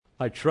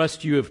I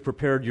trust you have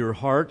prepared your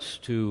hearts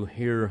to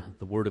hear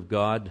the Word of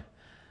God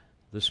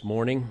this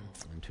morning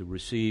and to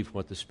receive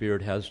what the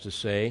Spirit has to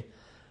say.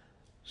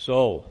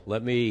 So,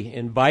 let me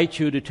invite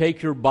you to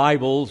take your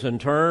Bibles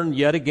and turn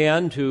yet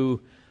again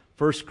to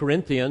 2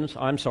 Corinthians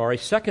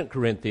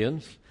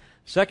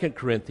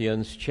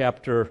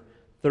chapter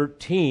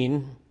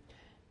 13.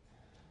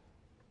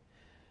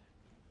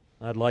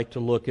 I'd like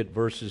to look at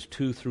verses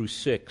 2 through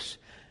 6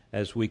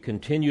 as we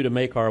continue to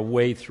make our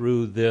way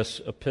through this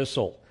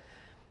epistle.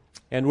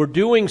 And we're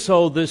doing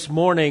so this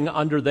morning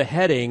under the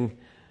heading,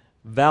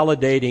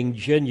 Validating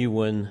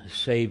Genuine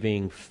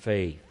Saving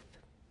Faith.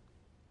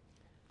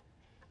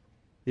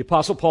 The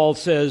Apostle Paul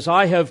says,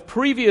 I have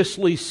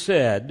previously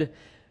said,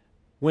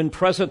 when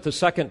present the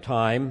second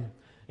time,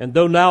 and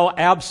though now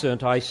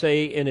absent, I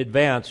say in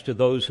advance to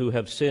those who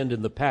have sinned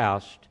in the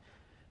past,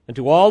 and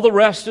to all the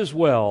rest as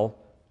well,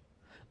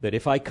 that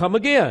if I come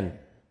again,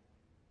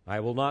 I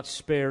will not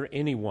spare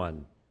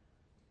anyone.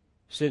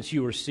 Since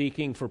you are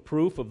seeking for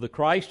proof of the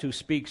Christ who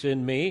speaks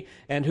in me,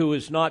 and who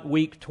is not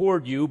weak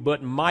toward you,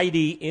 but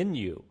mighty in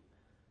you.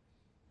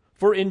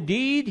 For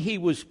indeed he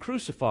was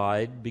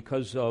crucified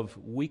because of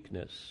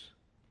weakness,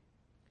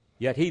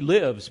 yet he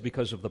lives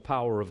because of the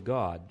power of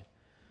God.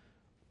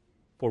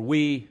 For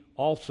we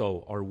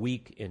also are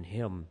weak in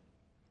him,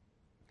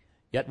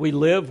 yet we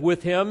live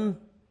with him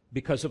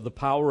because of the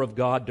power of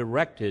God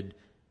directed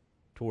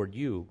toward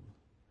you.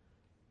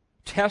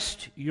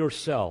 Test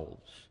yourselves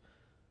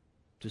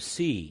to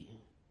see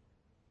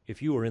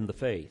if you are in the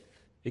faith.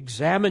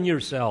 Examine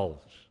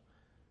yourselves.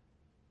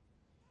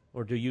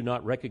 Or do you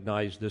not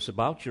recognize this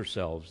about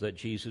yourselves, that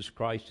Jesus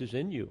Christ is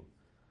in you?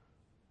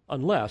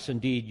 Unless,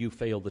 indeed, you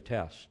fail the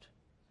test.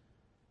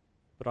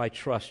 But I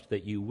trust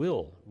that you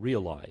will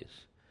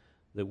realize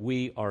that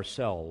we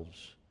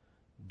ourselves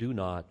do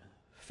not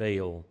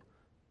fail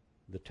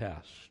the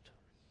test.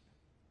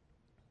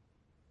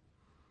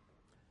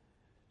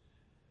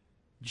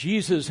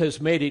 Jesus has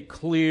made it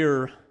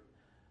clear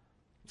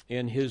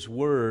in his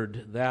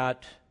word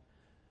that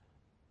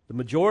the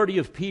majority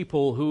of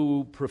people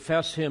who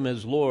profess him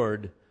as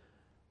Lord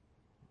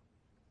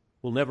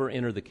will never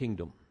enter the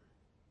kingdom.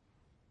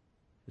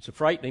 It's a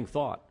frightening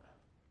thought.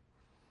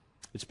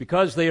 It's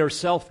because they are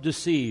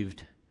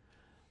self-deceived.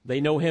 They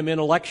know him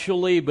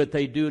intellectually, but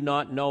they do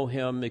not know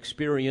him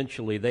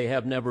experientially. They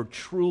have never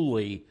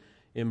truly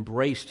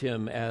embraced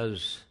him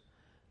as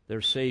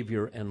their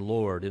Savior and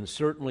Lord. And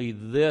certainly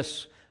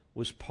this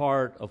was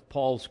part of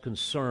Paul's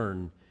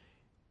concern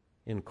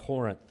in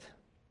Corinth.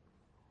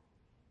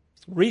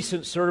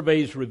 Recent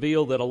surveys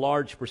reveal that a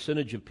large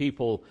percentage of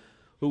people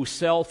who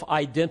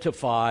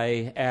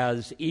self-identify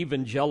as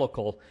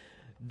evangelical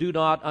do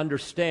not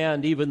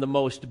understand even the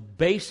most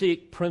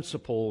basic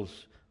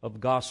principles of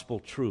gospel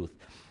truth.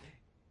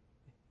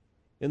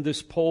 In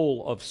this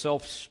poll of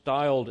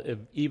self-styled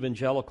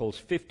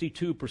evangelicals,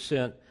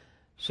 52%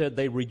 said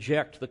they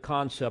reject the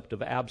concept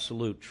of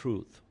absolute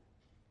truth.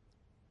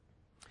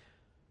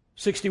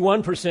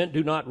 61%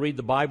 do not read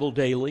the Bible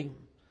daily.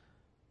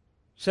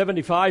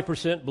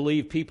 75%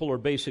 believe people are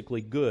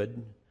basically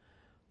good.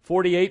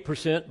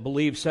 48%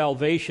 believe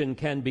salvation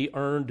can be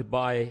earned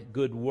by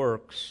good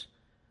works.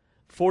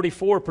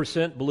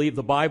 44% believe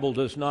the Bible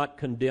does not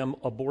condemn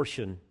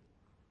abortion.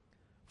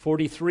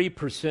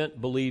 43%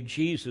 believe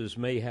Jesus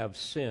may have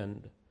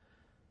sinned.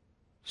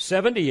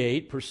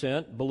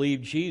 78%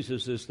 believe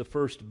Jesus is the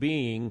first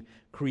being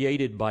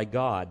created by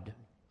God.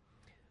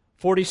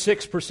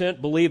 46%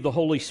 believe the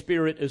Holy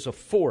Spirit is a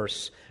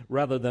force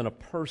rather than a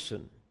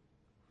person.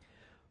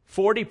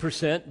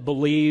 40%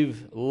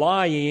 believe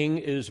lying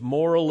is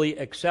morally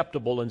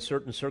acceptable in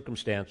certain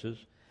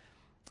circumstances.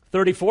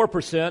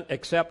 34%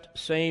 accept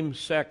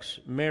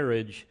same-sex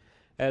marriage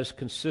as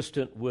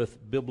consistent with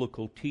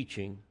biblical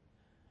teaching.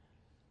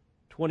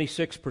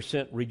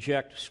 26%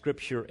 reject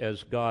Scripture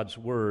as God's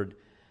Word.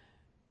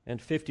 And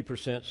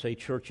 50% say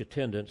church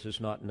attendance is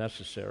not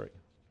necessary.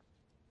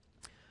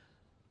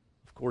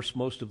 Of course,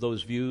 most of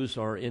those views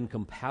are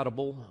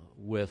incompatible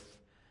with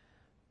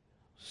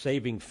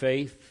saving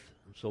faith.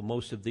 So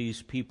most of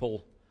these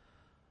people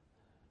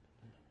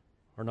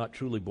are not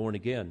truly born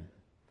again,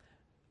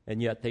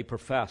 and yet they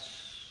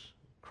profess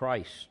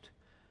Christ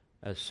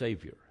as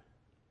Savior.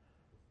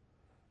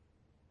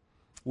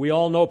 We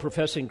all know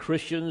professing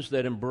Christians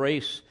that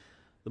embrace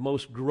the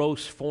most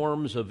gross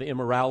forms of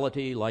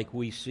immorality, like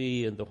we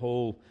see in the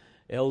whole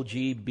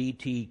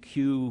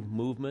LGBTQ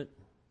movement.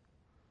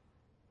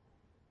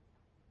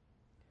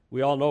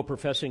 We all know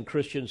professing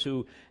Christians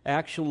who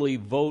actually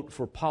vote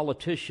for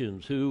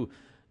politicians who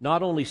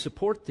not only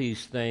support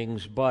these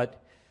things,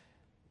 but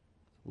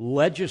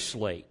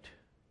legislate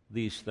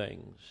these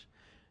things,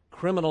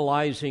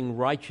 criminalizing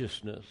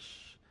righteousness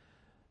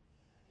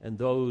and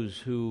those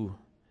who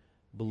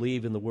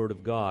believe in the Word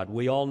of God.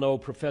 We all know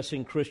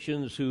professing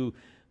Christians who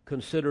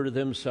consider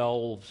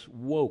themselves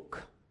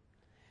woke,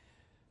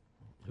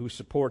 who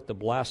support the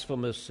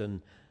blasphemous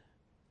and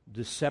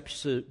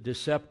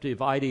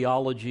deceptive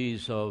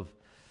ideologies of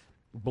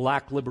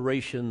black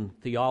liberation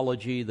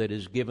theology that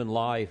has given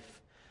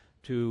life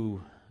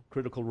to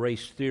critical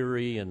race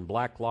theory and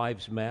Black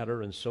Lives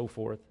Matter and so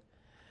forth.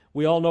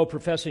 We all know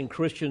professing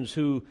Christians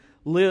who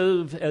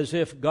live as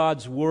if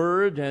God's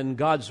Word and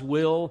God's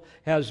will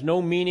has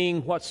no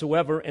meaning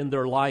whatsoever in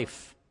their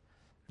life.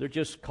 They're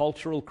just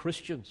cultural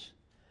Christians,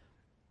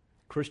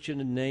 Christian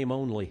in name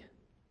only.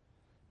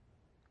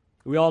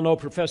 We all know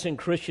professing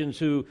Christians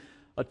who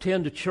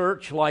attend a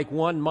church like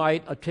one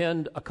might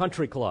attend a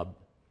country club,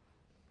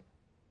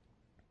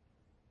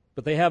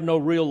 but they have no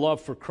real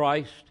love for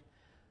Christ.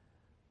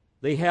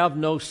 They have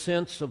no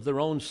sense of their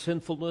own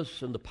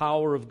sinfulness and the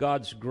power of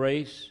God's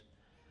grace.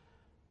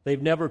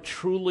 They've never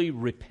truly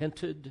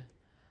repented.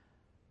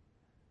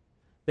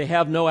 They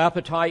have no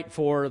appetite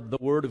for the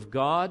Word of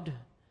God,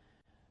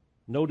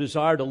 no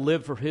desire to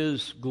live for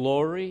His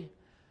glory.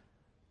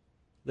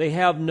 They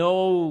have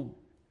no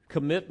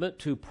commitment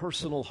to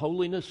personal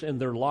holiness in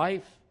their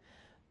life,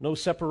 no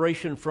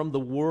separation from the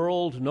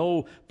world,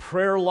 no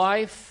prayer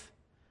life,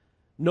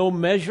 no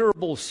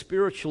measurable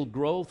spiritual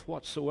growth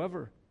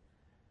whatsoever.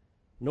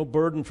 No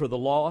burden for the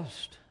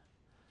lost,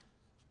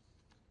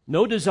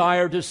 no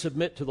desire to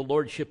submit to the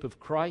lordship of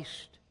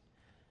Christ.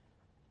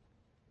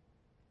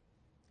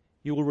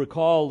 You will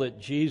recall that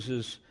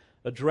Jesus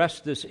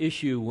addressed this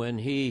issue when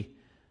He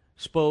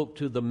spoke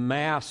to the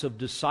mass of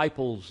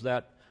disciples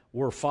that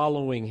were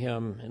following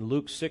Him. In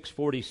Luke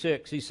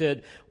 6:46, He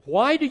said,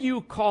 "Why do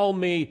you call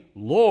me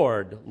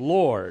Lord,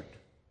 Lord,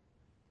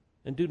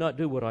 and do not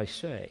do what I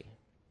say?"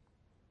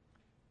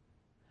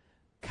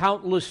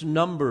 Countless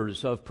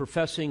numbers of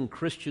professing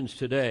Christians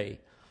today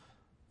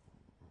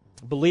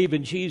believe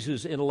in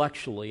Jesus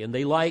intellectually, and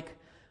they like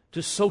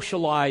to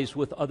socialize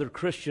with other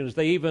Christians.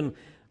 They even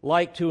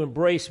like to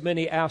embrace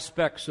many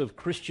aspects of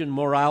Christian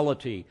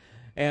morality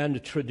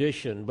and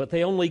tradition, but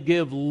they only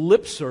give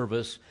lip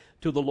service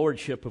to the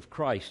lordship of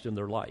Christ in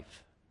their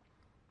life.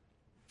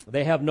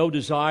 They have no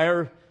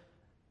desire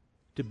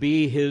to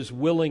be His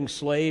willing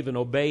slave and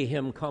obey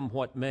Him come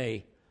what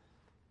may.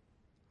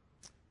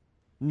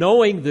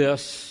 Knowing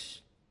this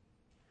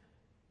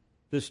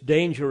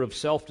danger of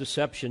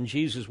self-deception,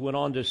 Jesus went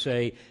on to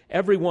say,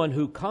 "Everyone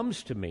who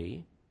comes to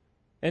me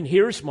and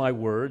hears my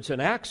words and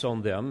acts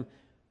on them,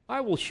 I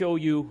will show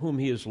you whom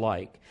he is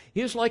like. He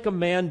is like a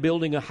man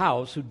building a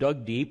house who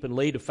dug deep and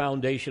laid a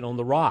foundation on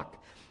the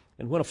rock.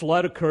 And when a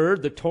flood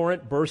occurred, the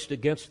torrent burst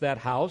against that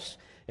house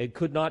and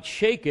could not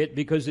shake it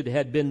because it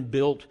had been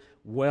built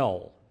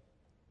well.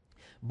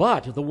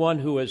 But the one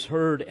who has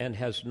heard and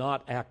has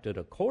not acted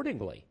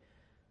accordingly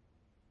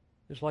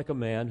is like a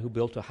man who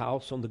built a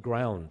house on the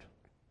ground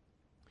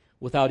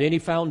without any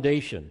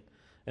foundation,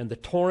 and the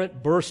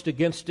torrent burst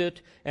against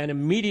it, and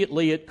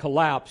immediately it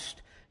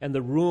collapsed, and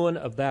the ruin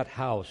of that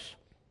house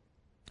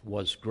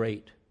was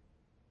great."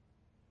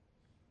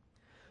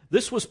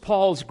 This was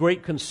Paul's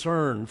great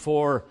concern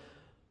for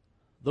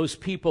those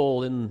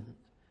people in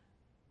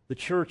the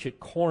church at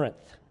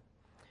Corinth.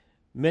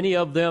 Many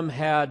of them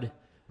had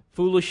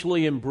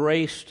foolishly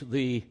embraced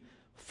the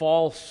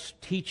false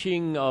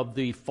teaching of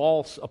the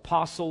false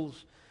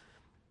apostles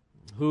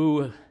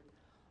who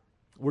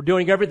were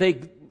doing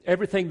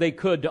everything they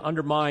could to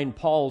undermine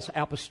Paul's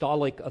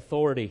apostolic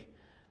authority.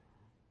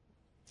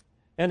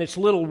 And it's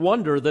little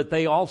wonder that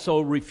they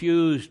also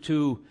refused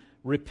to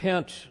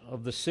repent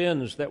of the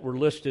sins that were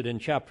listed in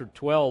chapter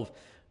 12,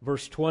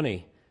 verse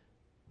 20.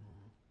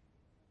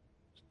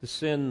 The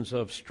sins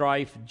of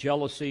strife,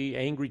 jealousy,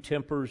 angry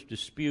tempers,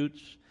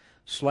 disputes,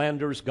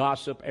 slanders,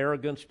 gossip,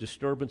 arrogance,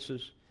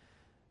 disturbances.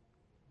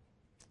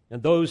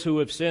 And those who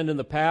have sinned in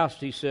the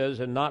past, he says,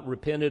 and not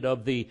repented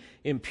of the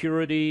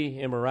impurity,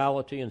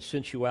 immorality, and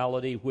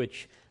sensuality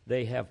which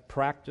they have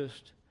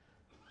practiced.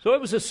 So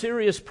it was a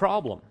serious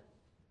problem.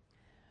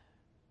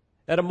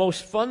 At a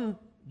most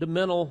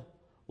fundamental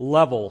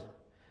level,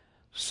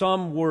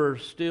 some were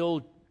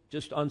still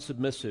just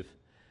unsubmissive.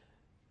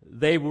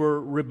 They were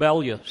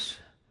rebellious.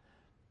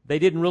 They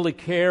didn't really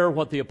care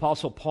what the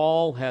Apostle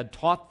Paul had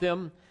taught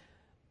them.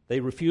 They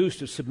refused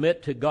to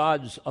submit to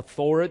God's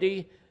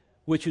authority,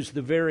 which is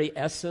the very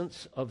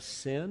essence of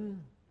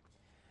sin.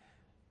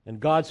 And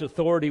God's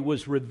authority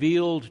was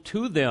revealed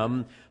to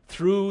them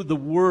through the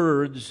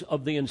words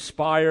of the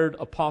inspired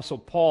Apostle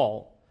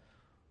Paul,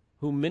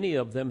 whom many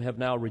of them have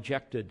now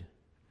rejected.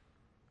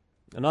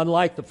 And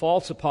unlike the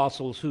false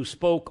apostles who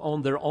spoke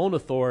on their own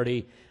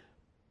authority,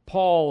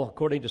 Paul,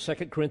 according to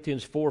 2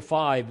 Corinthians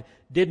 4:5,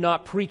 did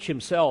not preach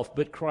himself,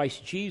 but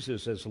Christ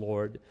Jesus as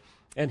Lord,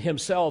 and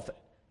himself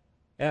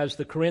as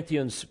the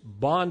Corinthians'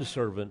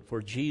 bondservant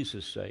for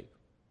Jesus' sake.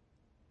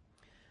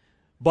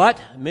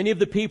 But many of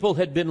the people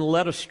had been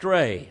led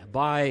astray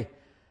by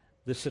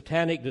the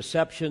satanic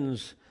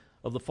deceptions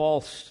of the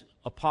false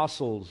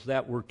apostles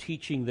that were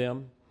teaching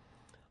them.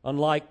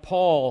 Unlike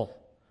Paul,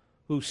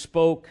 who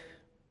spoke,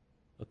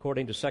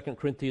 according to 2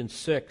 Corinthians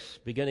 6,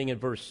 beginning in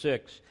verse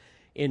 6,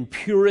 in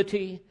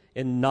purity,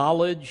 in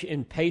knowledge,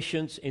 in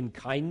patience, in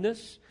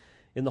kindness,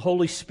 in the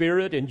Holy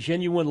Spirit, in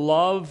genuine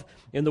love,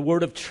 in the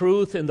word of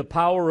truth, in the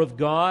power of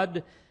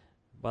God,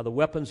 by the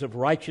weapons of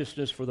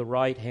righteousness for the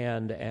right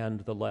hand and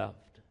the left.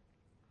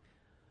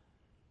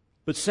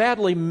 But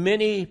sadly,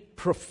 many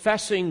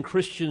professing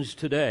Christians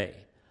today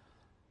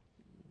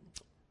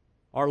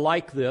are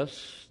like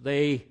this.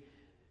 They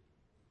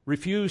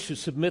refuse to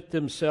submit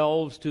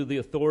themselves to the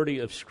authority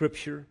of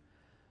Scripture.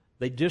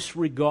 They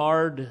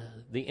disregard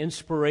the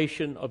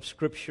inspiration of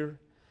Scripture.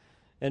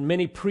 And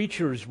many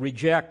preachers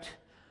reject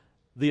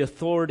the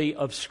authority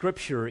of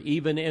Scripture,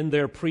 even in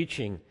their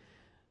preaching,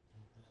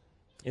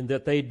 in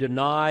that they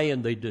deny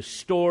and they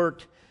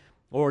distort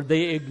or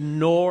they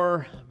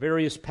ignore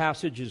various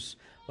passages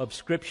of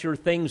Scripture,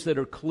 things that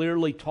are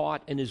clearly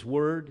taught in His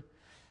Word.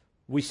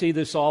 We see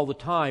this all the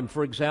time.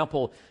 For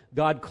example,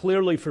 God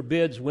clearly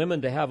forbids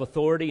women to have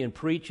authority and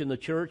preach in the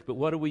church, but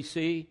what do we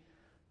see?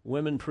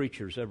 Women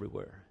preachers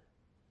everywhere,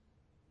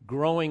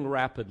 growing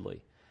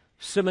rapidly.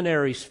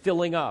 Seminaries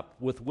filling up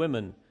with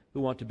women who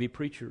want to be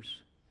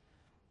preachers.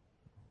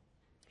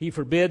 He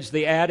forbids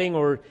the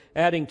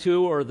adding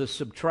to or the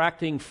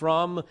subtracting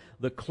from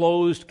the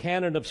closed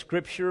canon of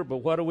Scripture, but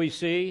what do we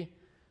see?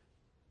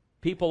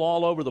 People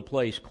all over the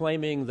place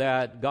claiming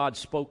that God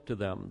spoke to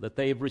them, that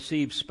they have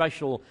received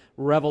special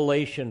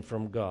revelation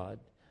from God.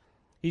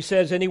 He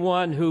says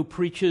anyone who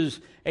preaches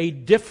a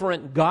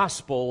different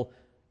gospel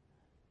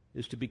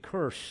is to be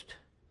cursed.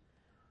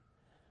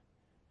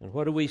 And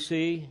what do we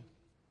see?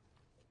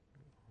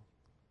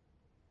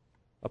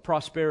 A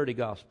prosperity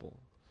gospel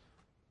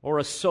or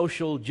a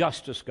social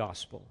justice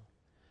gospel.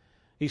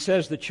 He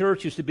says the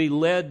church is to be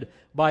led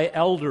by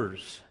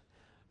elders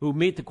who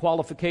meet the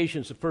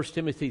qualifications of 1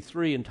 Timothy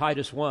 3 and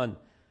Titus 1.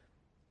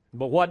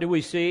 But what do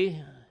we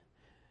see?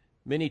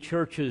 Many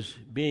churches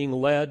being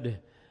led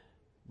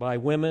by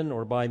women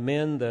or by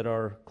men that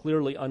are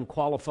clearly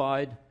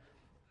unqualified,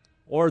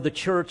 or the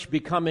church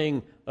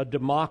becoming a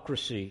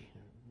democracy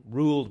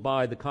ruled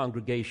by the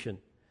congregation.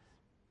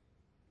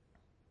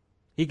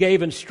 He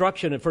gave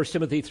instruction in 1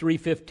 Timothy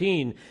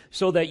 3:15,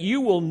 so that you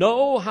will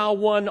know how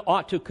one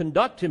ought to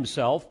conduct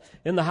himself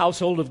in the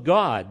household of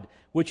God,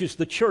 which is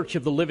the church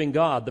of the living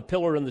God, the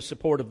pillar and the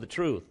support of the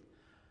truth.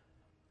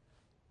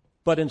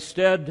 But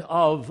instead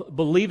of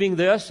believing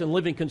this and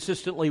living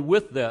consistently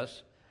with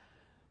this,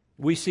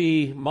 we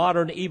see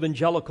modern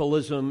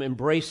evangelicalism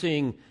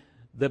embracing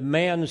the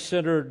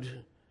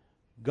man-centered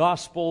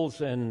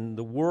gospels and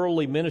the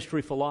worldly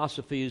ministry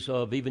philosophies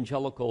of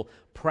evangelical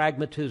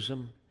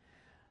pragmatism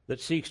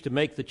that seeks to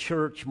make the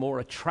church more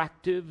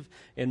attractive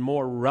and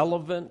more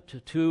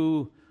relevant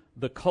to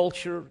the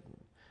culture.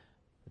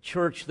 A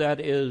church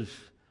that is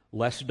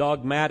less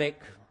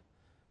dogmatic,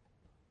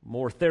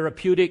 more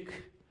therapeutic,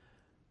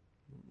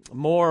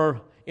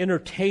 more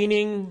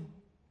entertaining,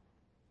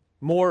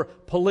 more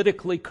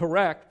politically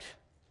correct.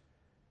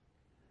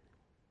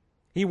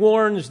 He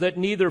warns that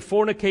neither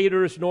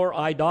fornicators, nor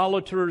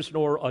idolaters,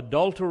 nor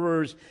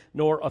adulterers,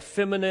 nor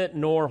effeminate,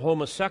 nor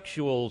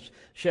homosexuals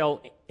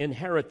shall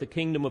inherit the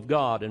kingdom of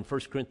God in 1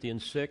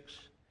 Corinthians 6.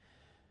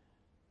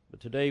 But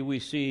today we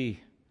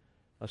see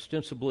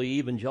ostensibly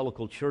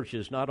evangelical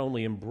churches not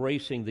only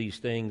embracing these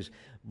things,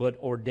 but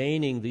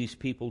ordaining these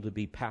people to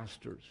be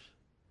pastors.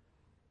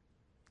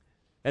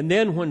 And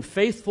then when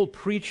faithful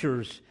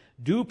preachers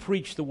do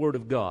preach the Word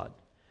of God,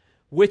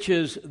 which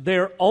is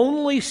their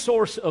only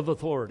source of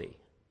authority,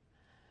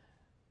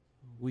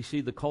 we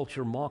see the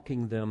culture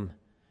mocking them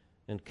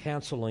and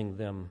canceling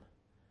them.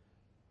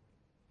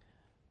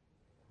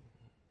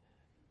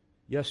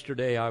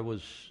 Yesterday I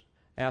was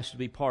asked to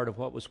be part of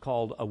what was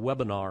called a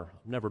webinar.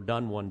 I've never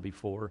done one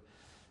before.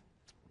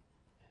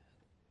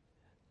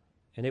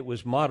 And it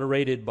was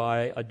moderated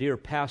by a dear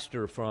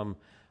pastor from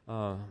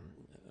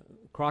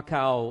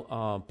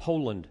Krakow,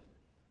 Poland.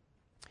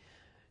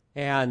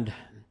 And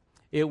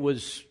it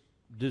was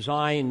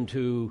designed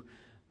to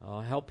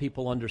help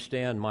people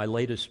understand my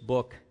latest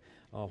book,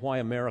 Why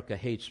America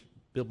Hates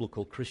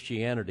Biblical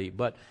Christianity.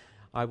 But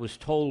I was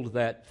told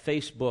that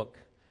Facebook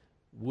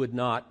would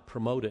not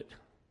promote it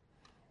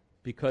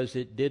because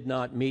it did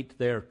not meet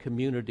their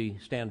community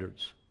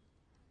standards.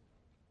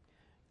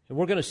 And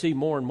we're going to see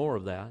more and more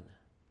of that.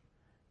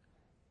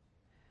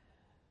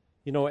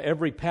 You know,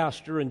 every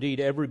pastor, indeed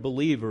every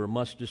believer,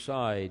 must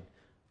decide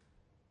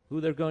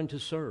who they're going to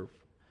serve.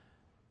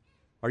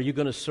 Are you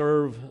going to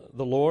serve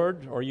the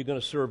Lord, or are you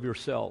going to serve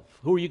yourself?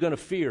 Who are you going to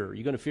fear? Are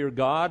you going to fear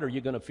God, or are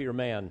you going to fear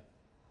man?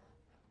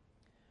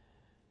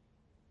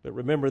 But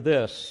remember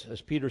this,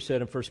 as Peter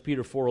said in 1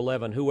 Peter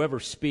 4:11,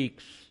 whoever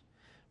speaks,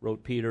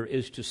 wrote Peter,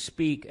 is to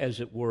speak, as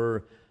it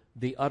were,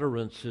 the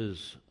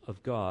utterances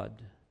of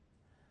God.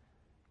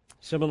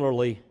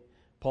 Similarly,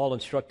 Paul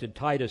instructed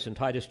Titus in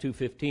Titus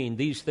 2:15,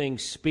 these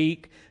things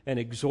speak and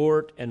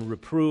exhort and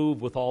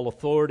reprove with all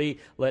authority.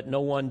 Let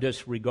no one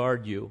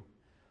disregard you.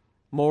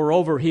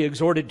 Moreover, he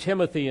exhorted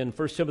Timothy in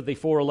 1 Timothy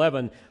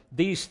 4:11,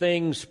 these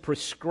things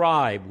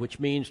prescribe, which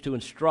means to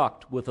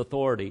instruct with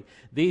authority.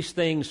 These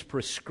things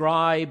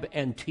prescribe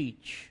and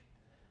teach.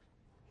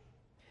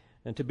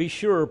 And to be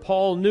sure,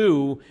 Paul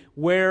knew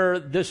where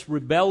this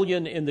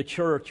rebellion in the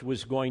church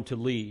was going to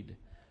lead.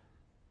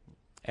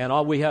 And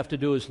all we have to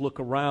do is look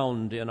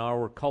around in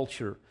our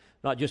culture,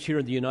 not just here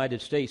in the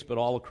United States, but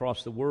all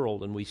across the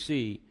world, and we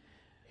see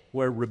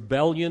where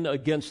rebellion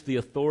against the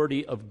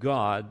authority of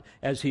God,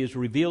 as He has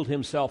revealed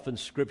Himself in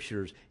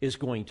Scriptures, is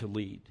going to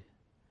lead.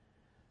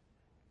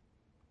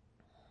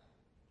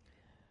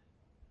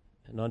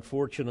 And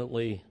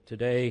unfortunately,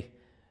 today,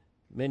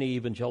 many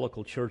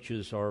evangelical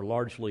churches are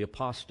largely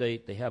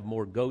apostate. They have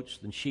more goats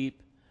than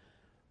sheep,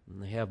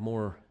 and they have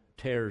more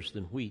tares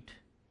than wheat.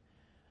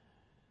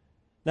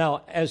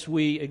 Now, as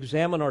we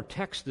examine our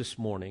text this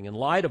morning, in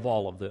light of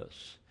all of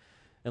this,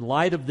 in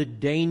light of the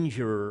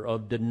danger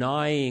of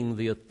denying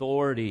the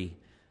authority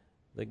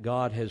that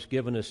God has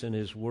given us in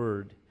His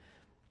Word,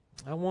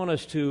 I want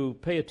us to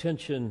pay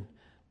attention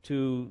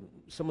to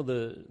some of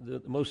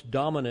the most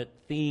dominant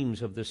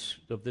themes of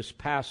this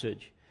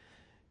passage.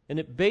 And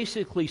it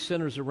basically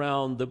centers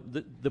around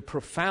the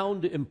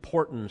profound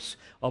importance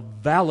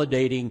of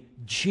validating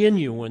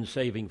genuine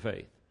saving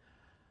faith.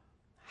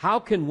 How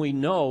can we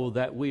know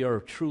that we are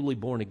truly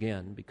born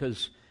again?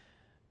 Because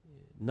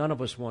none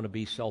of us want to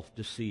be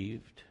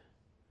self-deceived.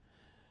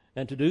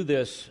 And to do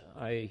this,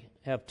 I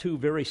have two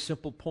very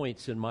simple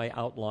points in my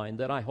outline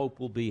that I hope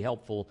will be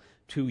helpful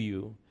to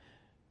you.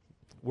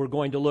 We're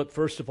going to look,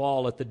 first of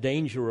all, at the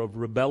danger of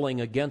rebelling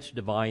against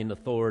divine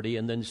authority,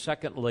 and then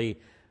secondly,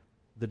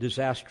 the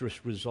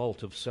disastrous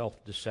result of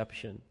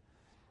self-deception.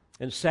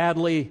 And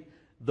sadly,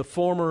 the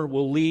former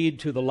will lead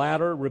to the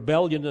latter.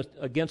 Rebellion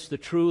against the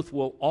truth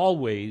will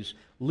always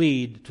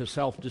lead to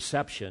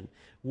self-deception,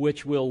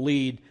 which will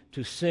lead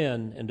to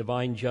sin and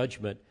divine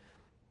judgment.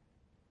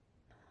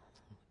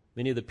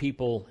 Many of the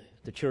people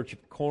at the church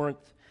of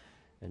Corinth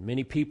and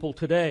many people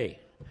today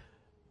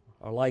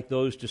are like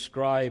those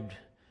described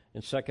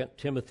in 2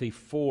 Timothy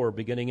 4,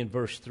 beginning in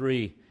verse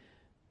 3,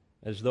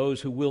 as those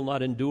who will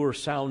not endure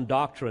sound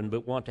doctrine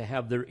but want to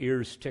have their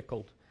ears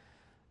tickled.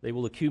 They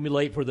will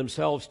accumulate for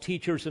themselves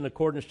teachers in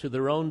accordance to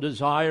their own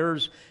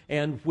desires,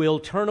 and will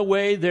turn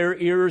away their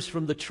ears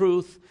from the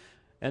truth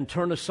and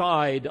turn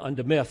aside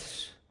unto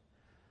myths.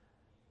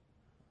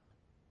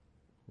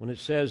 When it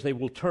says they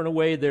will turn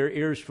away their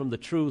ears from the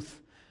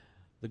truth,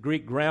 the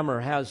Greek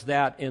grammar has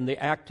that in the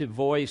active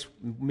voice,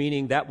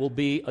 meaning that will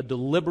be a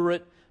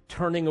deliberate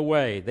turning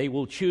away. They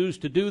will choose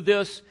to do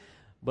this,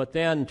 but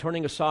then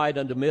turning aside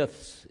unto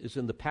myths is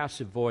in the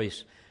passive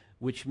voice,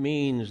 which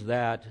means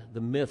that the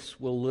myths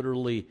will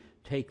literally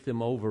take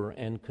them over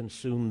and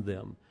consume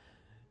them.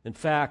 In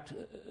fact,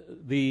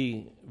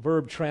 the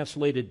verb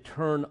translated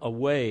turn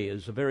away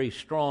is a very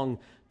strong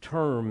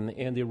term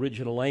in the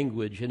original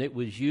language, and it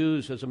was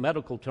used as a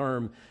medical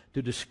term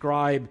to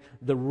describe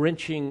the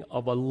wrenching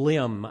of a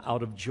limb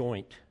out of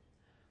joint.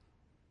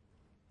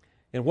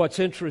 And what's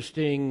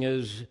interesting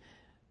is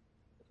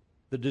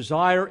the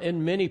desire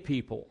in many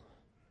people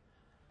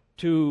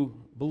to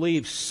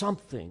believe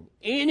something,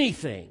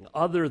 anything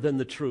other than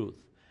the truth,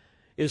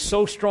 is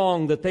so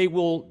strong that they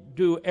will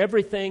do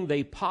everything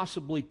they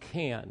possibly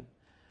can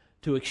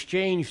to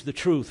exchange the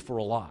truth for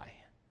a lie.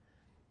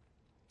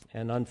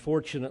 And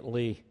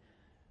unfortunately,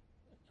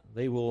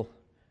 they will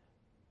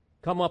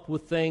come up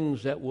with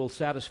things that will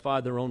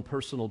satisfy their own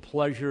personal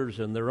pleasures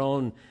and their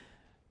own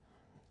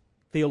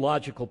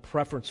theological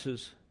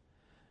preferences,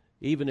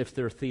 even if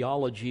their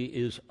theology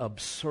is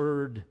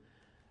absurd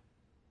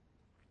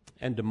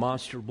and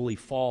demonstrably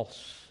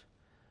false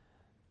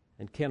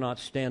and cannot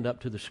stand up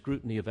to the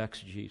scrutiny of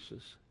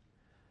exegesis.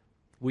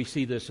 We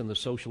see this in the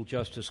social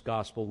justice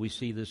gospel. We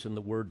see this in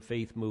the word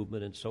faith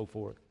movement and so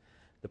forth,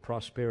 the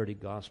prosperity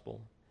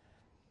gospel.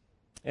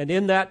 And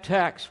in that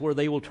text where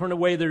they will turn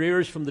away their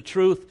ears from the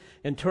truth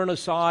and turn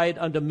aside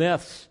unto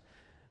myths,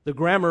 the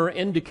grammar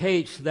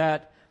indicates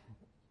that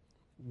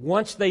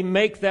once they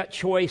make that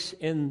choice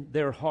in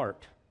their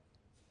heart,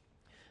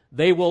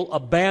 they will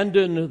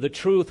abandon the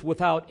truth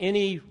without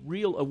any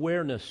real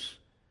awareness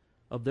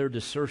of their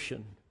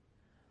desertion,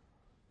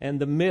 and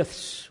the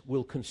myths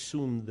will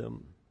consume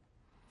them.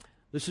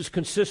 This is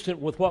consistent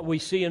with what we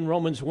see in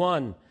Romans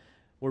 1,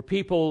 where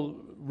people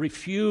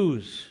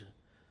refuse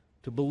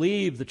to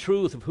believe the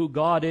truth of who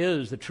God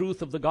is, the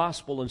truth of the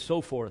gospel, and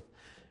so forth.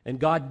 And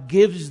God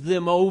gives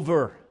them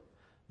over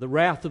the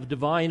wrath of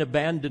divine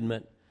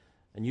abandonment.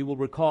 And you will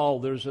recall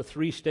there's a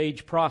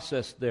 3-stage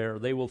process there.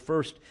 They will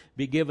first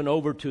be given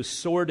over to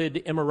sordid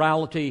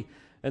immorality,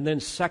 and then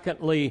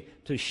secondly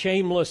to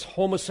shameless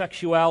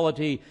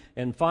homosexuality,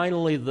 and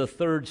finally the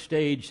third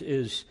stage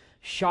is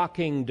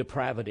shocking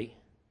depravity.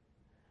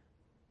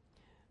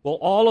 Well,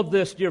 all of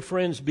this, dear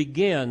friends,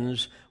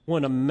 begins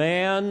when a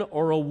man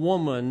or a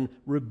woman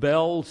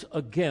rebels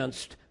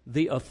against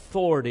the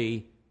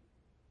authority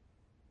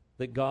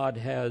that God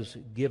has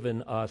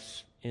given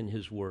us in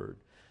His Word.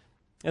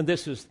 And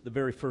this is the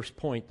very first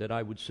point that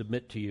I would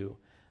submit to you,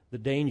 the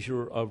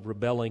danger of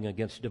rebelling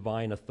against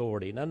divine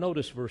authority. Now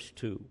notice verse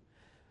 2.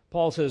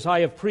 Paul says,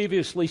 I have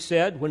previously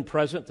said, when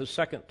present the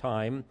second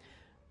time,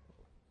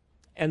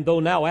 and though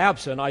now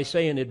absent, I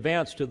say in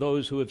advance to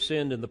those who have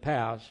sinned in the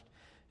past,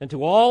 and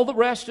to all the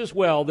rest as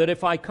well, that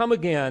if I come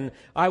again,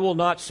 I will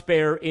not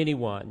spare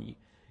anyone.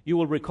 You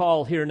will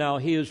recall here now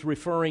he is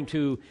referring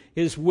to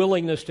his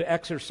willingness to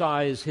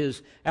exercise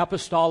his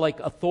apostolic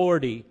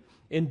authority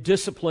in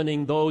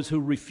disciplining those who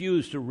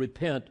refuse to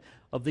repent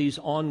of these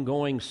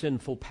ongoing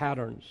sinful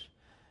patterns.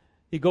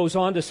 He goes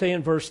on to say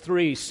in verse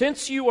 3,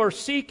 "Since you are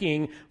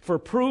seeking for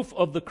proof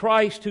of the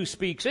Christ who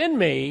speaks in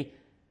me,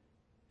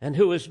 and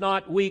who is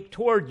not weak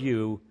toward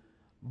you,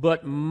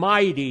 but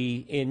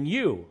mighty in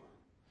you."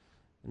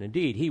 And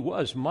indeed, he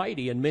was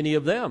mighty in many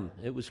of them.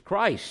 It was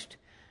Christ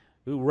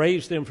who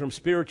raised them from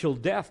spiritual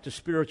death to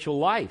spiritual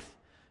life.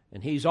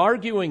 And he's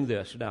arguing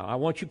this now. I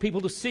want you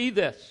people to see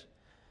this.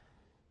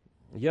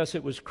 Yes,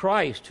 it was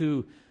Christ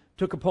who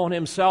took upon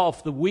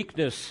himself the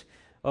weakness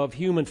of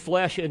human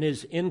flesh in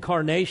his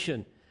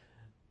incarnation.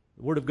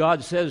 The Word of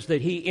God says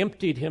that he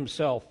emptied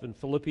himself in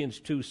Philippians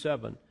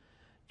 2:7,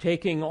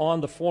 taking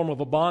on the form of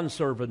a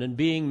bondservant and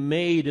being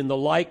made in the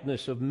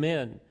likeness of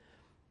men.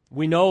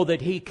 We know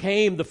that he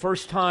came the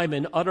first time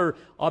in utter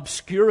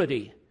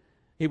obscurity.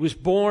 He was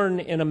born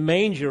in a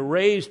manger,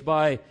 raised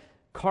by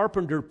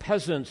carpenter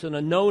peasants in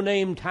a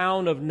no-name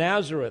town of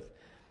Nazareth.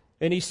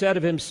 And he said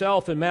of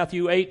himself in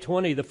Matthew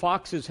 8:20, "The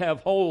foxes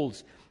have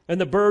holes,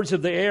 and the birds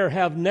of the air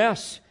have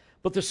nests,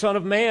 but the Son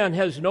of Man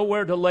has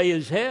nowhere to lay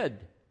his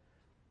head."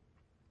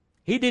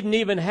 He didn't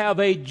even have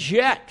a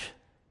jet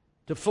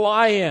to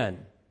fly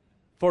in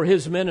for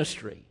his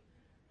ministry.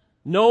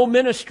 No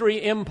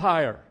ministry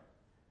empire.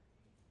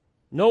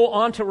 No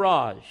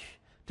entourage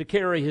to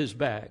carry his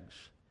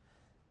bags.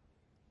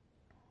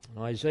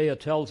 Isaiah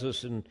tells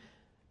us in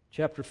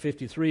chapter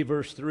 53,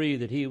 verse 3,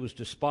 that he was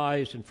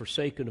despised and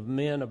forsaken of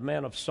men, a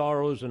man of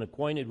sorrows and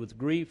acquainted with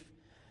grief.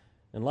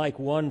 And like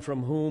one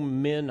from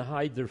whom men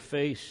hide their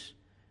face,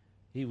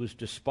 he was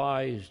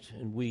despised,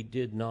 and we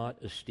did not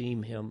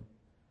esteem him.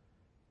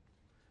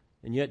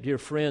 And yet, dear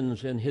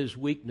friends, in his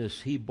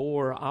weakness, he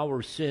bore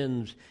our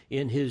sins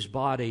in his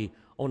body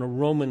on a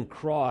Roman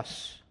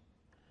cross.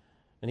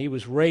 And he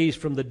was raised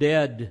from the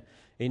dead,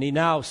 and he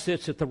now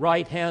sits at the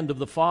right hand of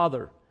the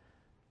Father.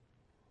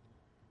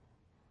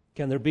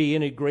 Can there be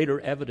any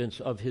greater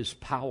evidence of his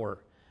power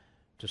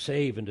to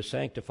save and to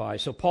sanctify?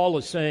 So Paul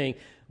is saying,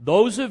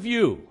 those of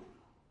you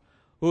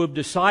who have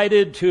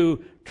decided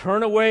to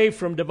turn away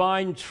from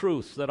divine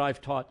truth that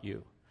I've taught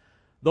you,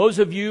 those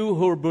of you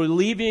who are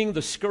believing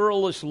the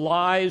scurrilous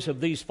lies of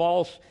these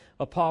false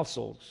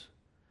apostles,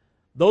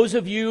 those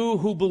of you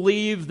who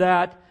believe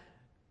that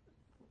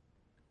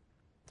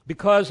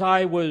because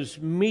I was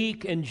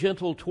meek and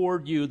gentle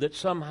toward you, that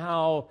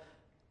somehow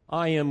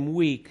I am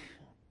weak,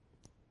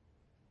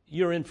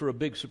 you're in for a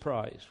big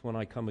surprise when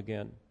I come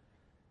again.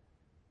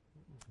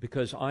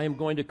 Because I am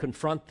going to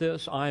confront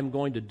this, I am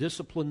going to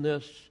discipline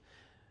this,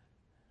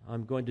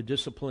 I'm going to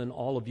discipline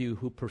all of you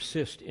who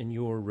persist in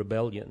your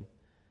rebellion.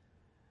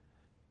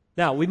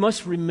 Now, we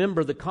must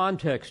remember the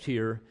context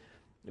here,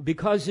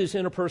 because his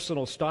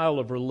interpersonal style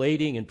of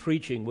relating and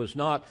preaching was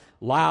not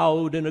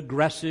loud and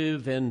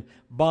aggressive and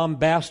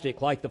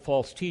bombastic like the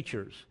false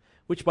teachers,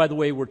 which, by the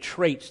way, were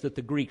traits that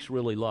the Greeks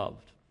really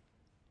loved.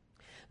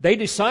 They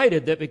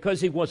decided that because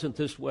he wasn't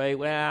this way,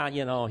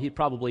 well, he's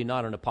probably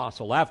not an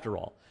apostle after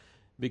all,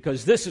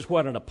 because this is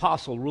what an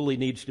apostle really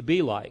needs to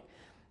be like.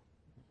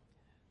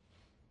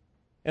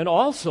 And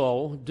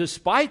also,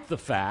 despite the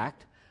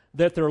fact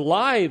that their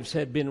lives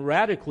had been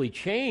radically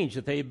changed,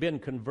 that they had been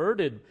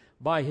converted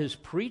by his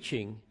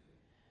preaching.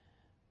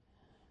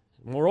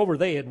 Moreover,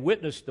 they had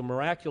witnessed the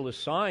miraculous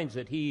signs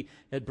that he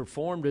had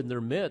performed in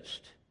their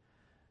midst.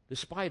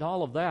 Despite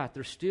all of that,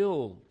 there's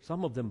still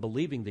some of them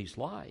believing these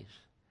lies.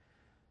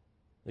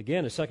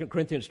 Again, in 2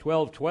 Corinthians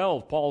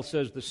 12:12, Paul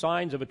says, "The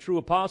signs of a true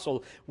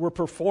apostle were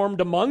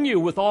performed among you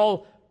with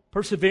all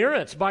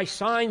perseverance by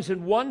signs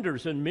and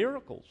wonders and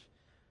miracles."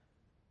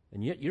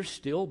 And yet you're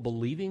still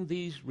believing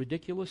these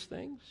ridiculous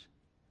things?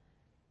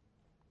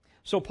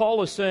 So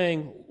Paul is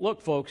saying,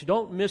 look, folks,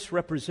 don't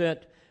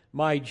misrepresent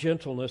my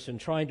gentleness in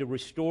trying to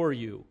restore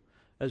you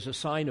as a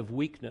sign of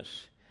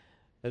weakness,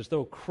 as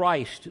though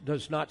Christ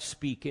does not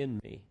speak in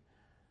me.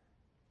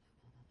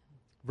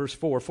 Verse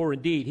 4, "For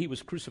indeed he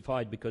was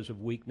crucified because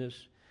of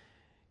weakness,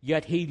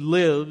 yet he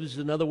lives."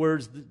 In other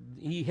words,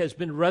 he has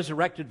been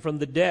resurrected from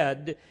the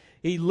dead.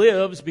 He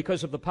lives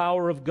because of the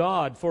power of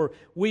God. For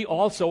we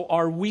also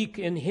are weak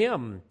in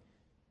him,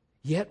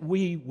 yet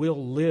we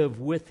will live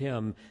with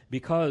him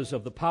because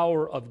of the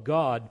power of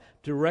God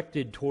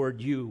directed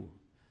toward you.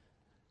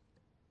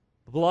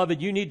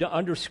 Beloved, you need to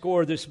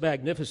underscore this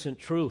magnificent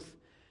truth.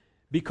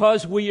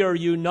 Because we are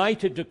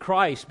united to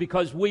Christ,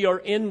 because we are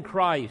in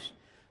Christ,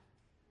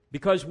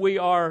 because we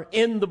are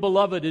in the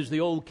beloved, as the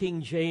old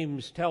King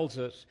James tells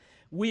us,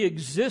 we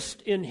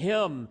exist in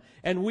him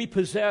and we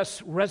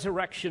possess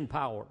resurrection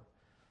power.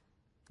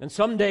 And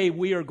someday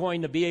we are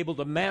going to be able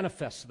to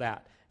manifest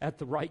that at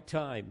the right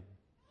time.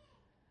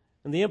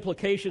 And the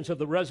implications of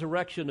the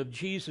resurrection of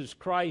Jesus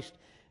Christ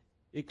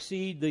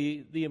exceed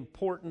the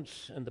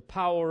importance and the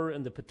power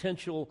and the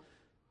potential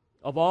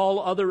of all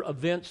other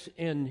events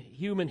in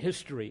human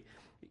history.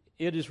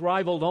 It is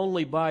rivaled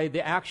only by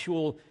the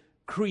actual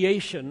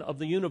creation of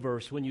the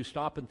universe when you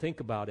stop and think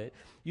about it.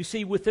 You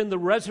see, within the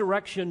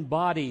resurrection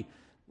body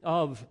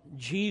of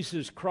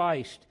Jesus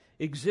Christ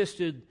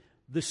existed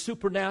the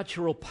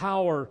supernatural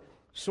power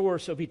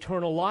source of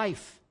eternal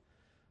life,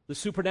 the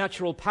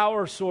supernatural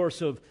power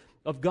source of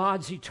of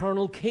God's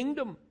eternal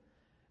kingdom,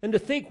 and to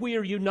think we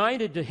are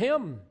united to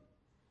Him.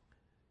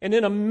 And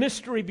in a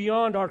mystery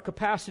beyond our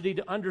capacity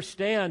to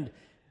understand,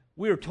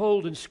 we are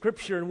told in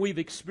Scripture, and we've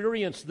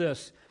experienced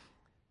this,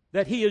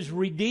 that He has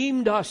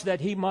redeemed us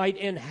that He might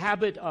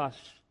inhabit us.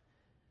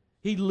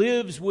 He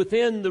lives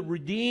within the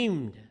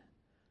redeemed,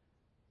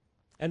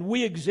 and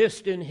we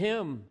exist in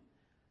Him.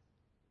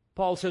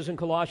 Paul says in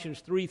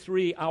Colossians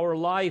 3:3, our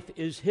life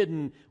is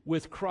hidden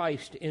with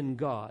Christ in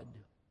God.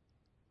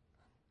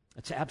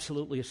 That's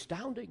absolutely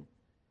astounding.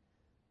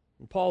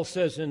 And Paul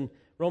says in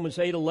Romans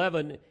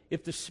 8:11,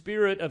 if the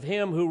Spirit of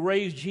Him who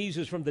raised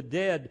Jesus from the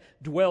dead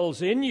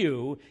dwells in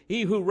you,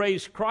 He who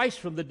raised Christ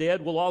from the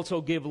dead will also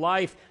give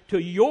life to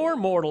your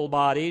mortal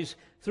bodies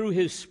through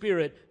His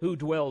Spirit who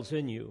dwells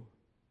in you.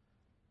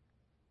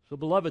 So,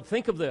 beloved,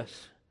 think of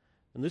this.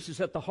 And this is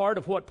at the heart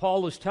of what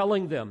Paul is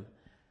telling them.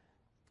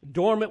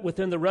 Dormant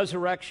within the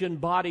resurrection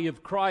body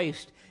of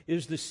Christ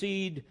is the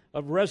seed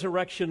of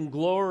resurrection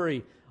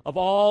glory of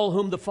all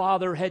whom the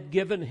Father had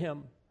given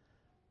Him,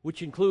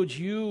 which includes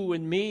you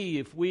and me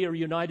if we are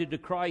united to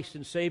Christ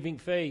in saving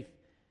faith.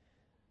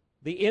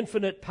 The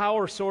infinite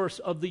power source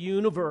of the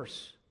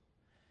universe.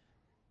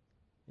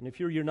 And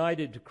if you're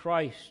united to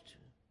Christ,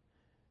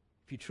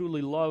 if you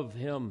truly love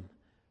Him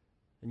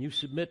and you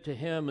submit to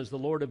Him as the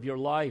Lord of your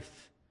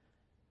life,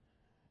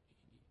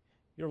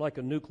 you're like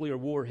a nuclear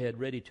warhead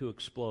ready to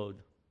explode.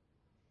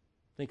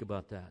 Think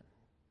about that.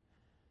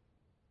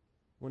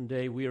 One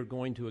day we are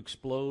going to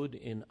explode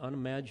in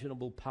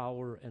unimaginable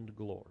power and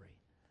glory.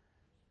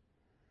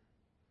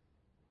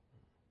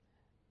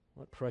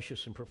 What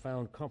precious and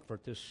profound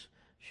comfort this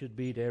should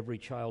be to every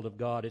child of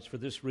God. It's for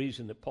this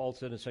reason that Paul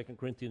said in 2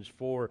 Corinthians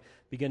 4,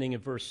 beginning in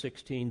verse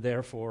 16,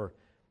 therefore,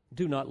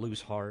 do not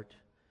lose heart.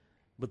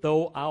 But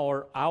though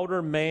our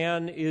outer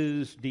man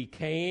is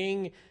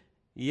decaying,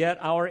 yet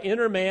our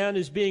inner man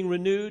is being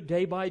renewed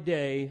day by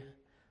day,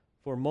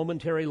 for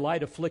momentary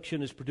light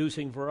affliction is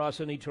producing for us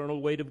an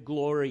eternal weight of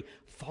glory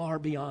far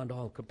beyond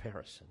all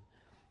comparison.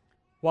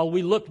 While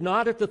we look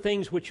not at the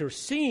things which are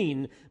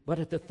seen, but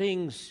at the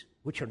things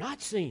which are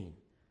not seen.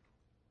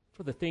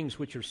 For the things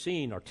which are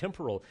seen are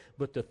temporal,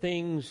 but the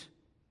things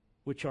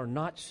which are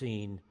not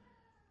seen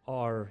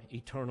are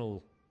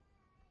eternal.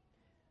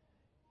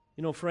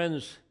 You know,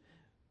 friends,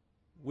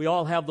 we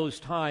all have those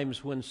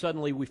times when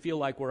suddenly we feel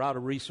like we're out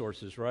of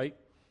resources, right?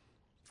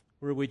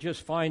 Where we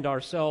just find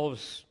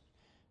ourselves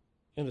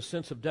in a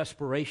sense of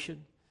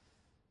desperation.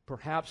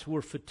 Perhaps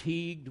we're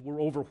fatigued,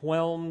 we're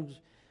overwhelmed,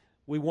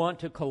 we want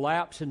to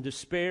collapse in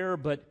despair,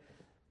 but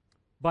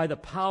by the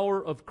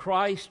power of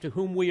Christ to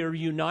whom we are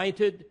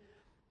united,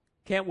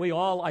 can't we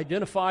all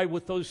identify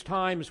with those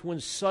times when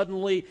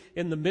suddenly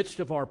in the midst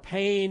of our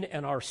pain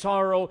and our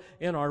sorrow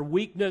and our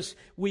weakness,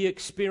 we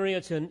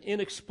experience an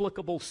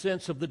inexplicable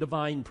sense of the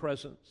divine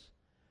presence?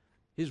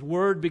 His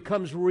Word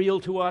becomes real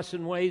to us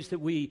in ways that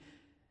we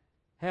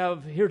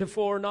have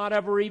heretofore not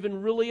ever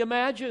even really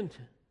imagined.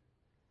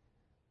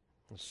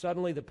 And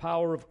suddenly the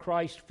power of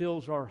Christ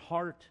fills our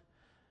heart,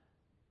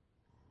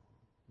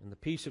 and the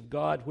peace of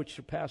God, which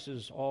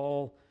surpasses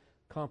all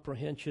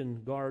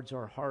comprehension, guards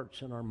our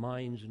hearts and our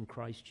minds in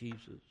Christ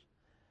Jesus.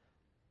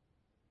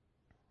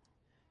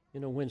 You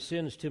know, when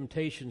sin's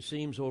temptation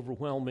seems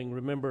overwhelming,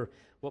 remember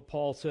what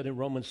Paul said in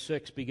Romans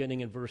 6,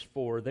 beginning in verse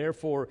 4.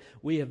 Therefore,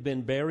 we have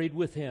been buried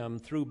with Him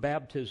through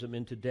baptism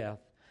into death,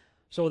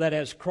 so that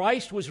as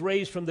Christ was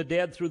raised from the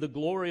dead through the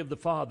glory of the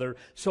Father,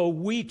 so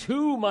we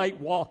too might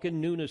walk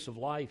in newness of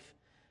life.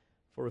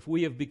 For if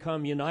we have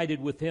become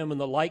united with Him in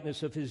the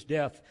likeness of His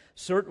death,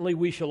 certainly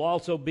we shall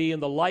also be in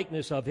the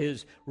likeness of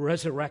His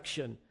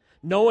resurrection.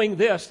 Knowing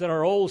this, that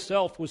our old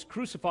self was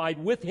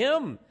crucified with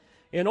Him,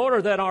 in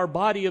order that our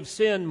body of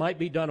sin might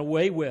be done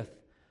away with,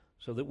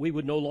 so that we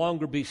would no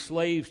longer be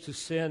slaves to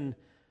sin,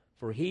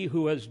 for He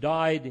who has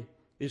died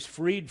is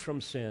freed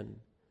from sin.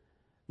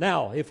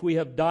 Now, if we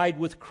have died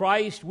with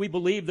Christ, we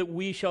believe that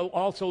we shall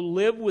also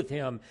live with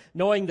Him,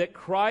 knowing that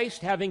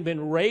Christ, having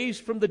been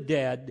raised from the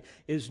dead,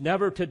 is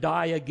never to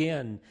die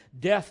again.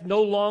 Death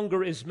no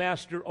longer is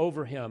master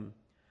over Him.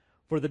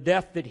 For the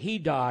death that He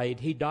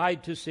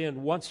died to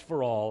sin once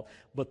for all,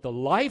 but the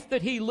life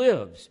that He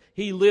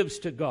lives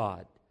to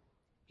God.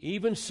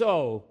 Even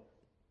so,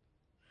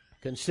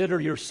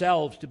 consider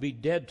yourselves to be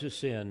dead to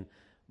sin,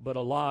 but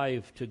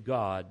alive to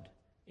God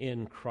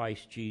in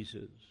Christ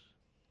Jesus.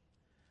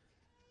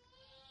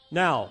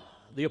 Now,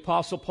 the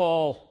Apostle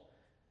Paul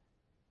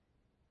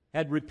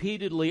had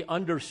repeatedly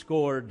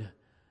underscored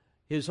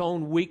his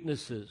own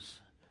weaknesses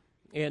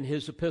in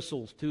his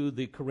epistles to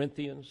the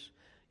Corinthians.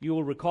 You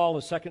will recall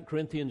in 2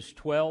 Corinthians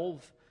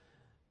 12,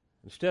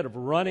 instead of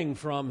running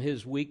from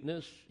his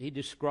weakness, he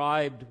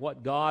described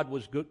what God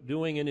was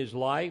doing in his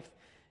life.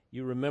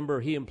 You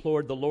remember he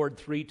implored the Lord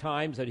 3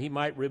 times that He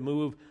might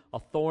remove a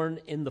thorn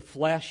in the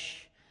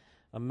flesh,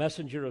 a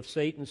messenger of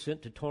Satan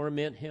sent to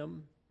torment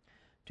him,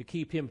 to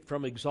keep him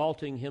from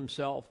exalting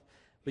himself.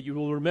 But you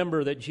will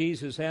remember that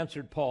Jesus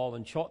answered Paul,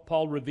 and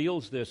Paul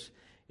reveals this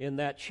in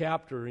that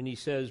chapter, and he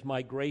says,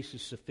 my grace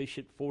is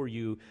sufficient for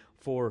you,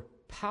 for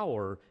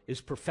power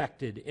is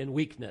perfected in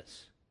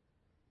weakness.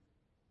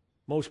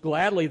 Most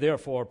gladly,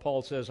 therefore,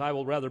 Paul says, I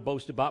will rather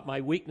boast about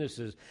my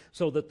weaknesses,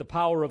 so that the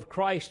power of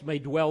Christ may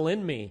dwell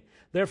in me.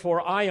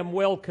 Therefore, I am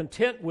well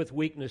content with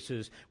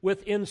weaknesses,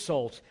 with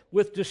insults,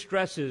 with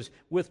distresses,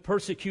 with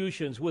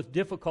persecutions, with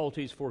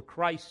difficulties for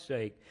Christ's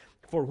sake.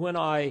 For when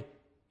I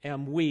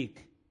am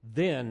weak,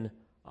 then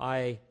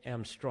I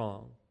am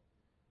strong.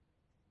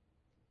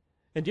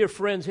 And dear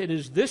friends, it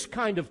is this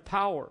kind of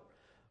power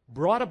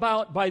brought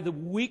about by the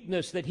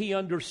weakness that he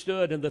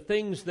understood and the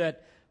things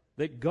that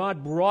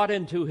God brought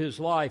into his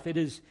life. It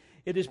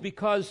is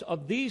because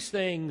of these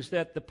things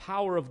that the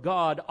power of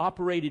God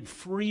operated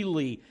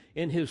freely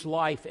in his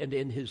life and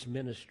in his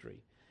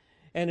ministry.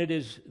 And it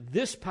is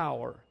this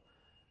power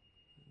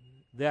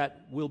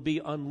that will be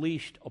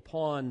unleashed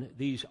upon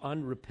these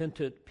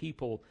unrepentant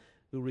people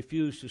who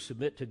refuse to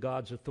submit to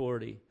God's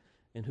authority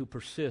and who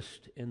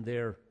persist in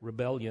their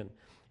rebellion.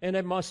 And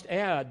I must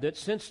add that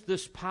since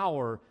this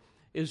power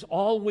is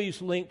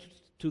always linked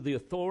to the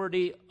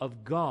authority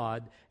of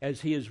God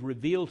as he has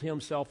revealed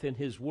himself in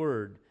his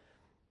word,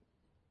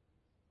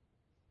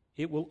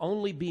 it will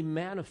only be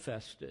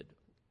manifested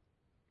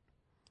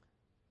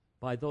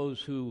by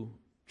those who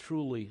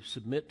truly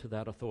submit to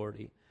that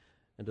authority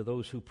and to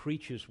those who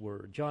preach his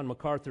word. John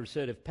MacArthur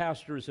said, if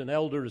pastors and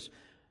elders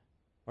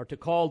are to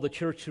call the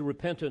church to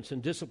repentance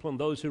and discipline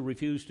those who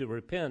refuse to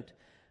repent,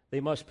 they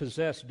must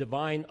possess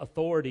divine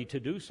authority to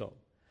do so.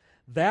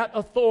 That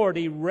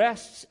authority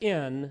rests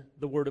in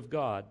the Word of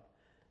God,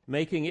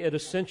 making it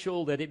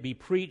essential that it be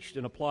preached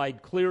and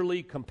applied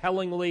clearly,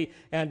 compellingly,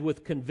 and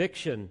with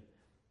conviction.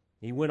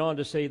 He went on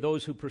to say,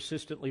 those who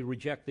persistently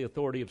reject the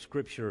authority of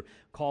Scripture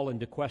call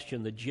into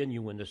question the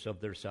genuineness of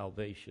their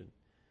salvation.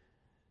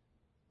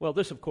 Well,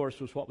 this, of course,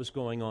 was what was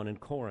going on in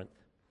Corinth.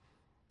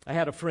 I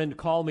had a friend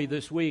call me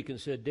this week and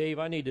said, Dave,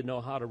 I need to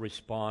know how to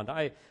respond.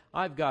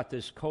 I've got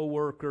this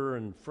coworker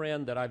and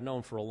friend that I've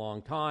known for a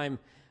long time.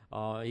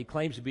 He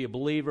claims to be a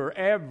believer.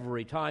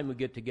 Every time we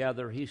get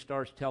together, he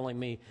starts telling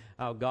me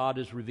how God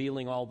is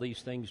revealing all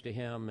these things to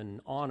him,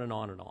 and on and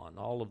on and on.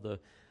 All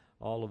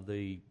of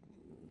the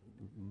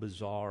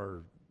bizarre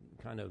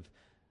kind of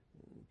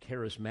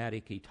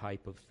charismatic-y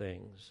type of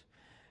things.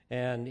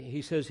 And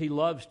he says he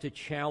loves to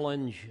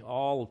challenge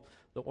all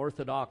the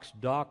orthodox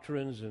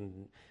doctrines,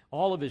 and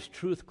all of his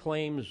truth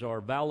claims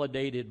are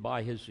validated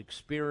by his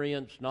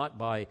experience, not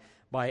by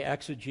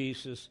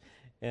exegesis.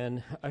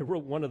 And I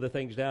wrote one of the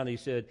things down. He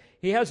said,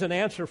 he has an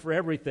answer for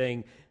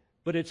everything,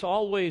 but it's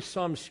always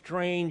some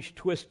strange,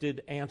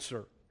 twisted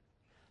answer.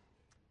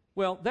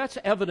 Well, that's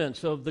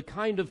evidence of the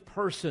kind of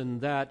person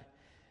that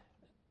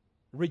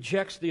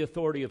rejects the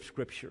authority of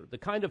Scripture, the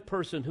kind of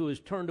person who has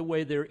turned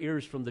away their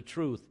ears from the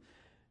truth,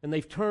 and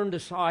they've turned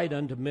aside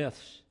unto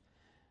myths.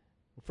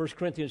 1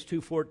 Corinthians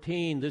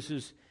 2:14,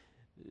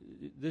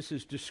 this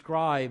is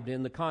described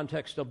in the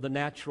context of the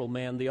natural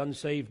man, the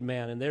unsaved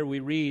man. And there we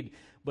read,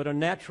 but a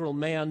natural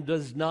man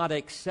does not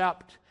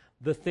accept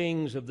the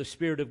things of the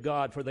Spirit of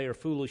God, for they are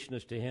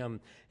foolishness to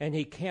him, and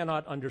he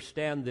cannot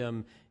understand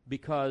them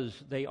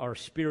because they are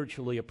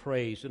spiritually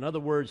appraised. In other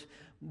words,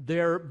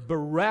 they're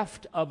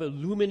bereft of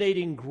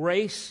illuminating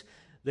grace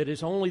that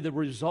is only the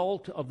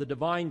result of the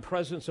divine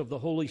presence of the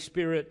Holy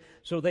Spirit,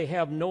 so they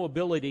have no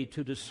ability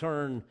to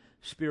discern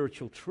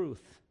spiritual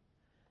truth.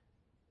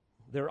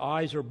 Their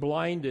eyes are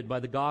blinded by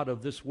the god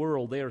of this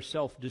world. They are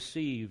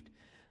self-deceived.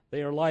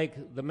 They are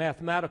like the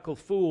mathematical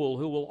fool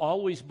who will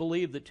always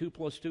believe that 2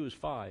 + 2 is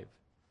 5.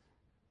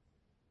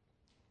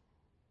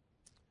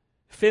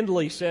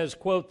 Findlay says,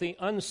 quote, the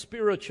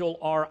unspiritual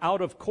are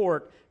out of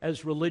court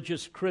as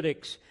religious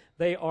critics.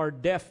 They are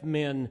deaf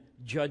men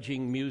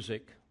judging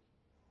music.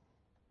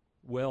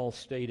 Well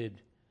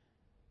stated.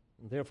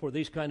 Therefore,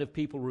 these kind of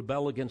people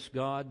rebel against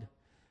God.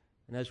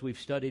 And as we've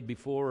studied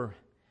before,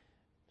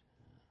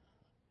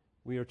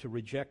 we are to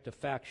reject a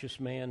factious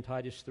man,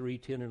 Titus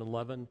 3:10 and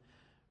 11.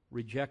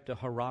 Reject a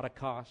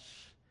herotikos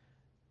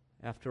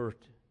after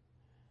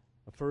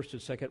a first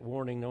and second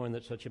warning, knowing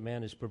that such a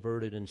man is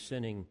perverted and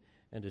sinning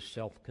and is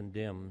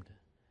self-condemned.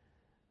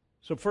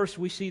 So first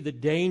we see the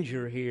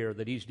danger here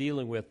that he's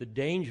dealing with, the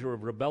danger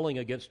of rebelling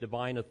against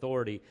divine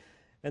authority.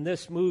 And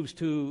this moves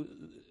to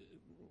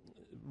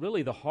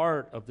really the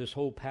heart of this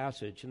whole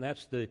passage, and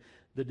that's the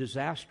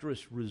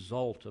disastrous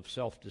result of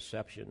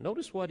self-deception.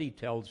 Notice what he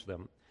tells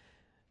them.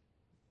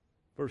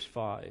 Verse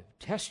 5,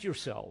 test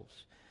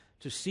yourselves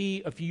to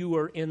see if you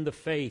are in the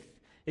faith.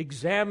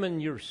 Examine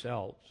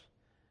yourselves.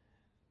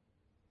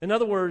 In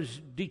other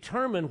words,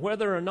 determine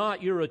whether or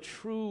not you're a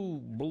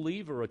true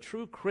believer, a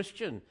true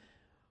Christian,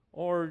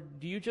 or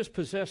do you just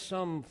possess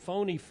some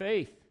phony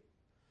faith?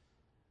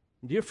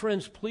 Dear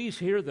friends, please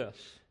hear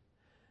this.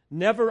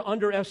 Never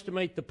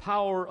underestimate the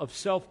power of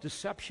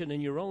self-deception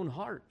in your own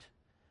heart.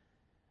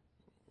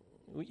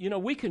 You know,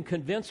 we can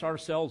convince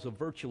ourselves of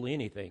virtually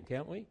anything,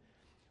 can't we?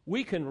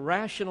 We can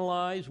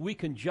rationalize, we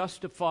can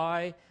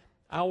justify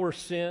our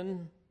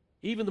sin,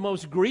 even the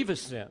most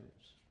grievous sins.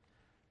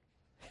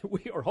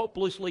 We are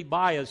hopelessly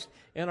biased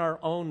in our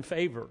own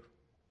favor.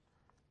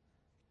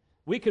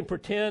 We can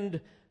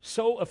pretend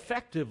so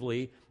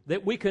effectively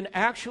that we can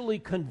actually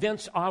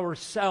convince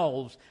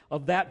ourselves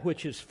of that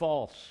which is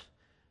false,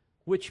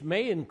 which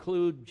may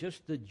include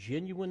just the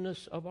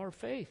genuineness of our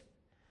faith.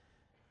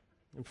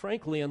 And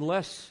frankly,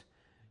 unless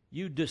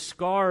you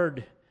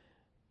discard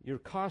your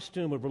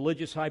costume of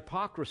religious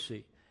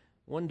hypocrisy,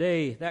 one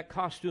day that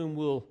costume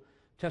will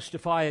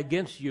testify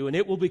against you, and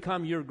it will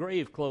become your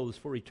grave clothes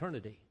for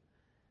eternity.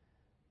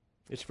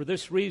 It's for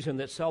this reason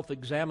that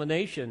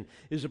self-examination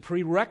is a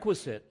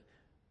prerequisite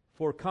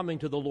for coming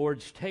to the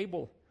Lord's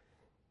table.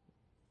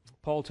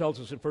 Paul tells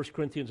us in 1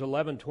 Corinthians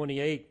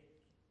 11:28,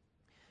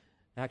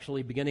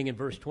 actually beginning in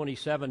verse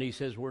 27, he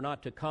says, we're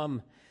not to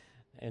come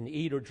and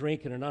eat or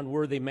drink in an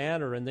unworthy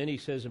manner. And then he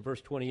says in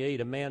verse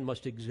 28, a man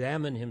must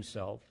examine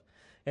himself,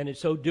 and in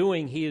so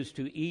doing he is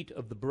to eat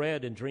of the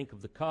bread and drink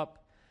of the cup.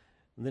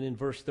 And then in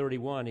verse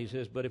 31, he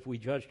says, but if we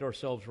judged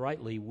ourselves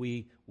rightly,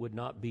 we would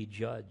not be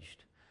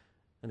judged.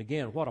 And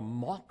again, what a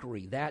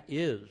mockery that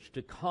is,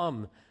 to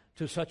come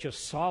to such a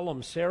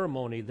solemn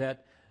ceremony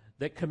that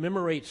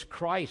commemorates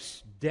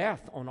Christ's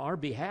death on our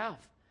behalf.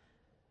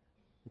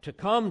 To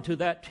come to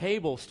that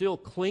table still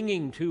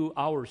clinging to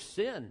our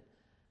sin,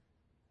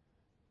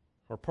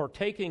 or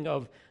partaking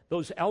of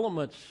those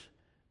elements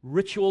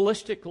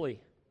ritualistically,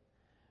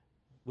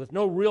 with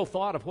no real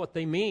thought of what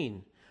they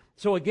mean.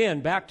 So again,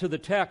 back to the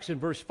text in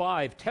verse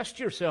 5, test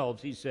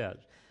yourselves, he says,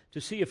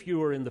 to see if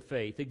you are in the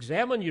faith.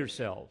 Examine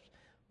yourselves.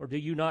 Or do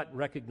you not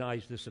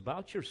recognize this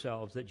about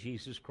yourselves, that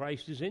Jesus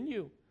Christ is in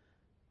you?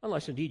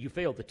 Unless indeed you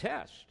fail the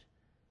test.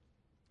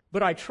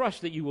 But I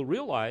trust that you will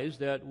realize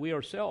that we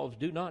ourselves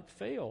do not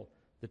fail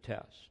the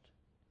test.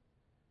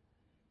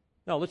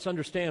 Now let's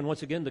understand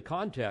once again the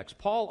context.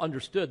 Paul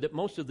understood that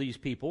most of these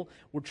people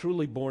were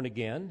truly born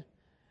again,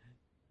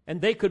 and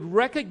they could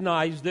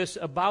recognize this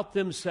about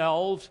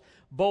themselves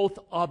both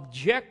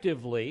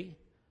objectively.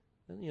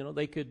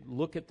 They could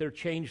look at their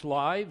changed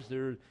lives,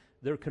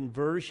 their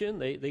conversion.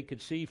 They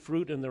could see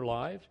fruit in their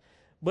lives.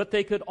 But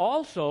they could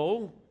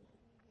also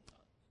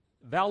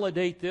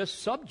validate this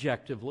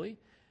subjectively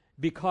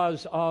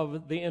because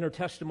of the inner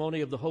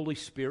testimony of the Holy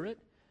Spirit.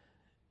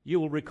 You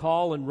will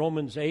recall in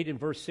Romans 8 and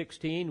verse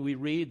 16, we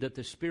read that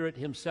the Spirit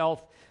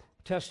Himself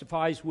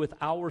testifies with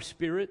our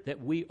spirit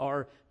that we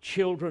are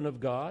children of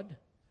God.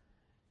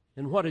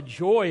 And what a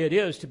joy it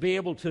is to be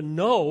able to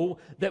know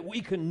that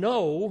we can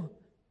know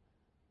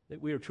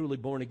that we are truly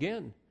born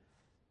again.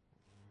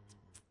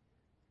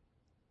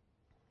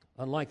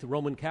 Unlike the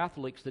Roman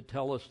Catholics that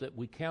tell us that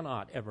we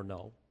cannot ever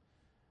know,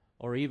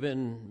 or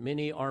even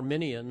many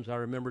Arminians. I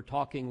remember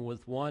talking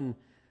with one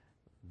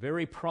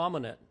very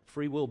prominent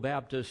Free Will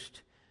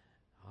Baptist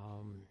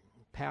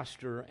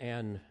pastor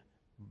and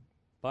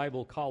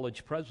Bible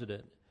college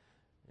president,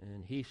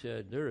 and he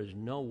said there is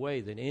no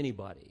way that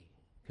anybody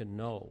can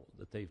know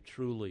that they've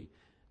truly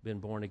been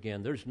born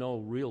again. There's no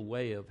real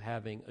way of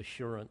having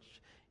assurance.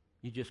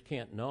 You just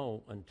can't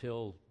know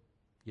until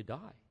you die.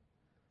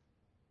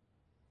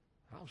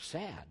 How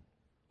sad.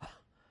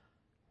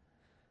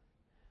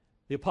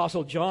 The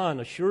Apostle John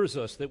assures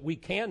us that we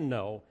can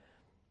know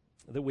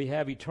that we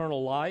have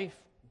eternal life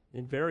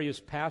in various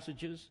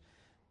passages.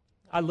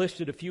 I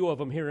listed a few of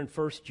them here in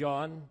 1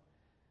 John.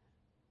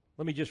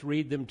 Let me just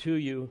read them to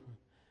you.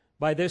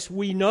 By this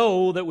we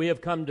know that we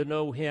have come to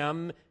know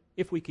Him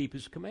if we keep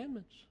His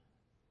commandments.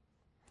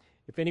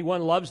 If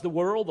anyone loves the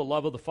world, the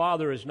love of the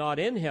Father is not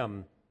in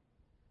him.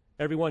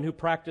 Everyone who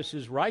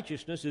practices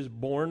righteousness is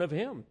born of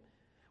Him.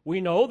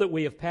 We know that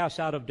we have passed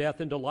out of death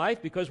into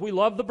life because we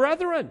love the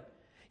brethren.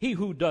 He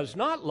who does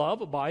not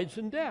love abides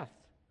in death.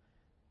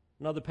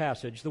 Another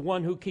passage, the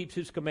one who keeps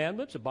His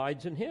commandments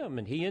abides in Him,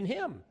 and He in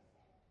him.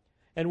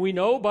 And we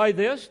know by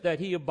this that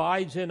He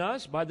abides in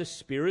us by the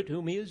Spirit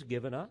whom He has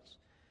given us.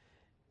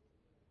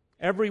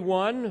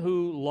 Everyone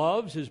who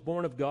loves is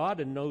born of God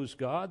and knows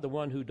God. The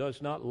one who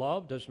does not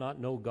love does not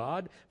know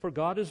God, for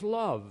God is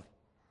love.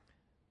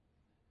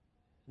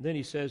 And then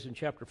he says in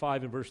chapter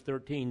 5 and verse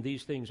 13,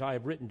 these things I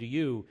have written to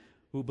you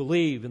who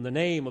believe in the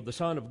name of the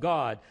Son of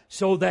God,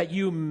 so that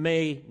you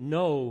may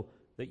know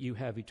that you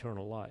have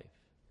eternal life.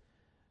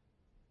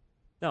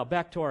 Now,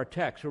 back to our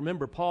text.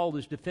 Remember, Paul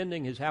is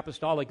defending his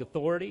apostolic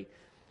authority,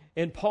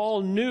 and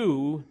Paul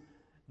knew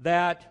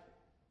that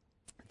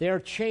their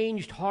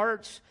changed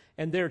hearts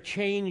and their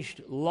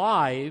changed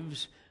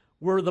lives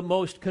were the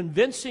most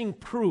convincing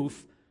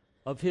proof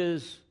of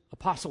his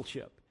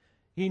apostleship.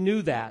 He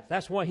knew that.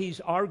 That's why he's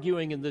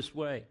arguing in this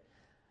way.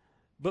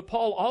 But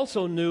Paul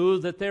also knew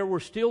that there were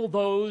still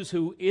those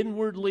who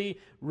inwardly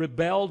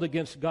rebelled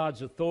against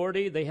God's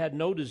authority. They had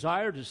no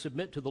desire to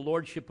submit to the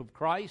lordship of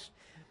Christ,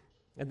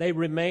 and they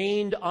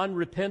remained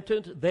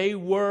unrepentant. They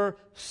were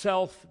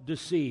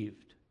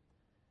self-deceived.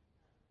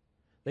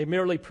 They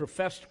merely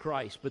professed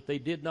Christ, but they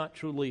did not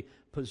truly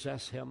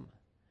possess Him.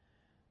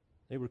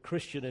 They were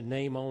Christian in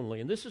name only.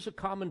 And this is a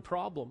common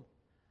problem.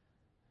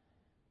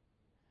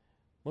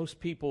 Most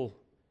people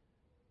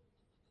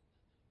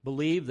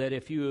believe that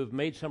if you have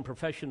made some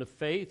profession of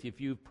faith,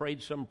 if you've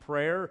prayed some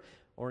prayer,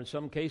 or in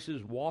some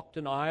cases walked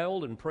an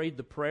aisle and prayed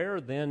the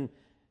prayer, then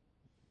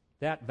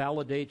that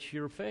validates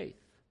your faith.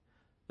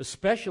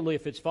 especially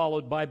if it's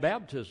followed by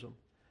baptism.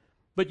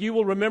 But you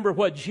will remember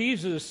what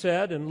Jesus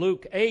said in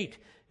Luke 8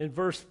 in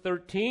verse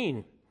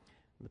 13,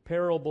 the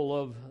parable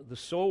of the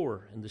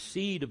sower and the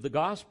seed of the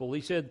gospel.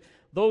 He said,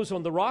 those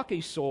on the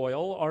rocky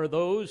soil are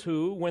those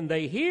who, when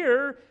they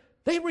hear,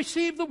 they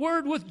receive the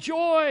word with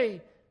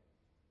joy.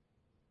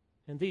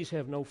 And these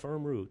have no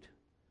firm root.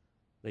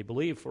 They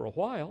believe for a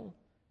while,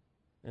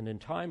 and in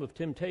time of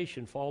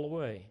temptation fall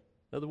away.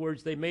 In other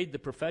words, they made the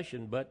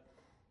profession, but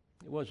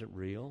it wasn't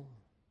real.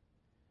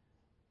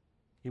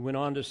 He went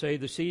on to say,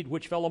 the seed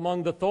which fell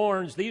among the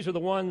thorns, these are the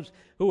ones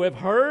who have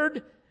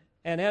heard,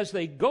 and as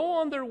they go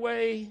on their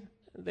way,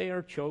 they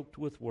are choked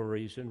with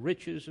worries and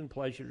riches and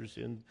pleasures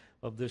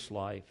of this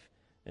life,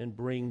 and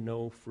bring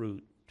no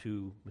fruit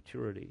to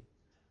maturity.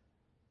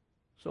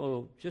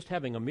 So just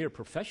having a mere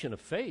profession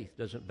of faith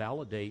doesn't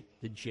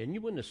validate the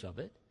genuineness of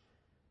it.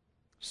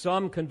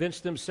 Some convince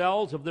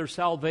themselves of their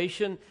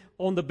salvation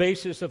on the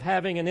basis of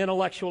having an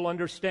intellectual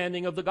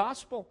understanding of the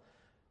gospel.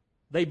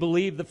 They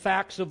believe the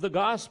facts of the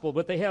gospel,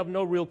 but they have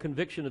no real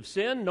conviction of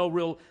sin, no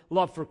real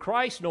love for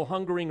Christ, no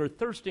hungering or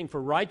thirsting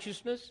for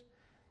righteousness.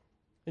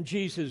 And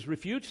Jesus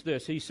refutes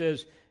this. He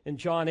says in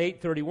John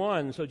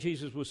 8:31, so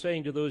Jesus was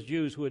saying to those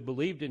Jews who had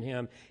believed in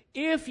him,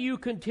 if you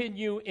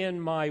continue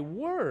in my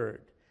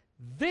word,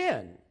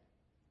 then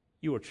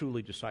you are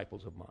truly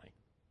disciples of mine.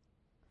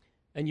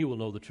 And you will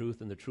know the truth,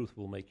 and the truth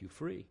will make you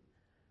free.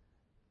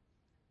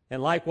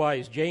 And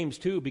likewise, James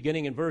 2,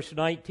 beginning in verse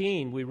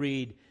 19, we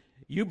read,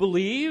 you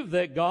believe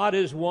that God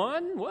is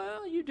one?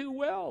 Well, you do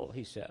well,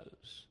 he says.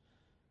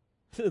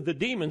 The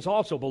demons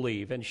also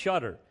believe and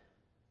shudder.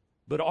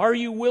 But are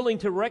you willing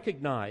to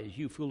recognize,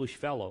 you foolish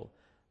fellow,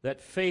 that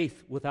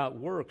faith without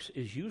works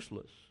is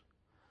useless?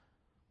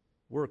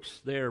 Works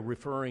there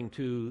referring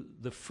to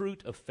the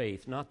fruit of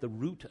faith, not the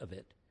root of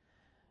it.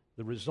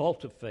 The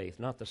result of faith,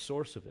 not the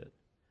source of it.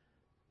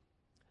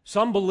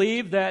 Some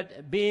believe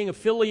that being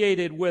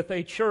affiliated with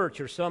a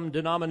church or some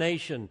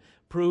denomination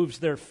proves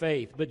their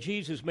faith. But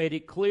Jesus made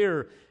it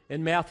clear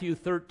in Matthew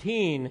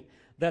 13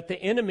 that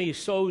the enemy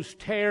sows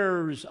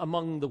tares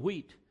among the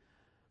wheat,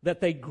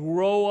 that they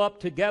grow up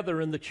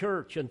together in the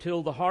church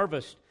until the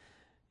harvest.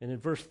 And in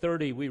verse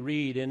 30 we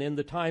read, and in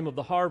the time of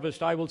the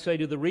harvest I will say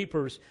to the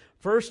reapers,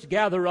 first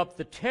gather up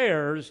the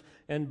tares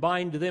and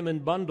bind them in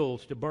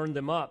bundles to burn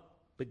them up,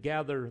 but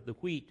gather the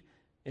wheat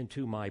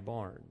into my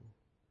barn.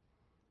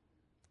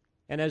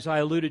 And as I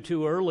alluded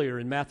to earlier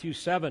in Matthew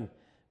 7,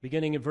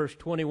 beginning in verse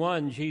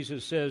 21,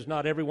 Jesus says,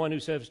 not everyone who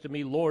says to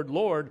me, Lord,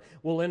 Lord,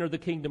 will enter the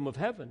kingdom of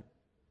heaven.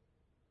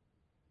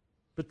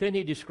 But then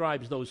he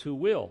describes those who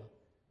will.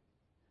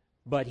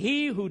 But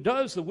he who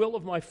does the will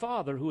of my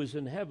Father who is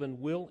in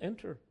heaven will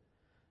enter.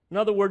 In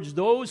other words,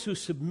 those who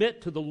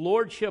submit to the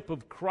lordship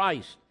of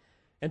Christ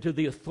and to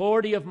the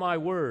authority of my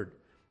word,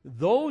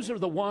 those are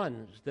the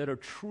ones that are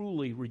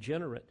truly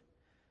regenerate.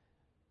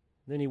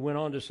 Then he went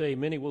on to say,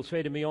 many will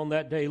say to me on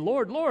that day,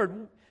 Lord,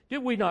 Lord,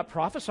 did we not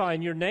prophesy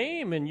in your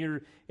name, and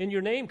in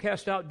your name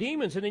cast out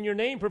demons, and in your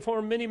name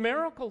perform many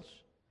miracles?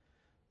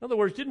 In other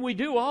words, didn't we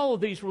do all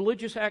of these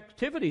religious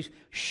activities?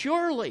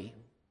 Surely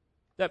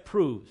that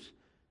proves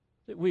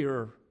that we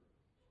are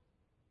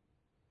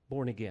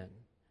born again.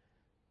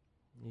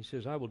 And he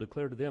says, I will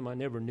declare to them, I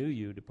never knew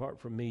you. Depart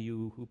from me,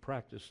 you who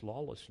practice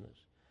lawlessness.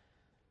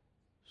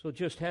 So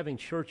just having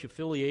church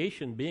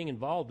affiliation, being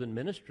involved in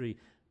ministry,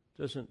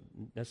 doesn't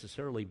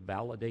necessarily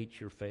validate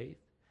your faith.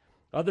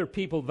 Other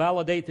people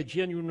validate the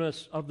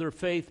genuineness of their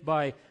faith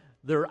by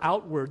their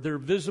outward, their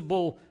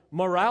visible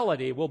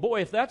morality. Well,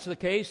 boy, if that's the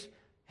case,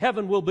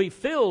 heaven will be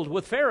filled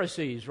with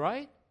Pharisees,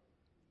 right?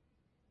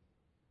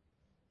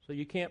 So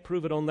you can't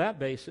prove it on that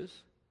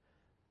basis.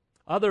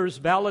 Others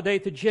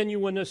validate the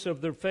genuineness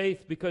of their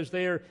faith because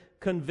they are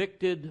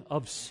convicted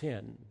of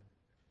sin.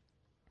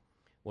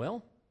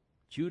 Well,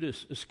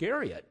 Judas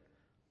Iscariot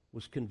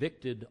was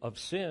convicted of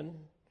sin.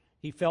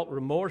 He felt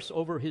remorse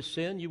over his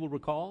sin, you will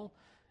recall.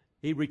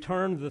 He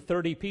returned the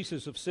 30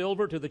 pieces of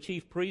silver to the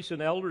chief priests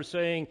and elders,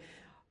 saying,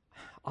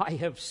 I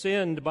have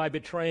sinned by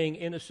betraying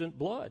innocent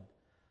blood.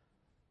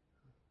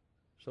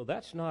 So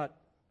that's not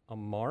a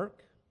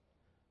mark,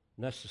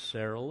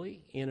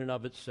 necessarily, in and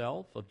of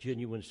itself, of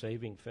genuine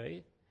saving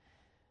faith.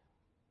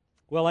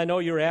 Well, I know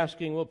you're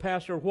asking, well,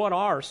 Pastor, what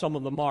are some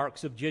of the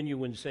marks of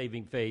genuine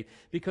saving faith?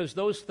 Because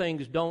those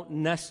things don't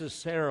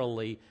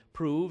necessarily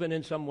prove, and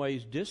in some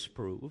ways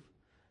disprove,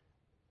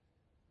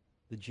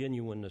 the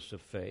genuineness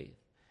of faith.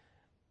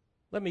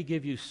 Let me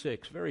give you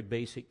 6 very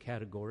basic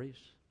categories.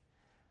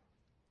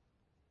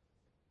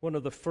 One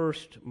of the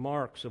first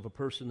marks of a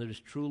person that has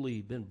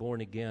truly been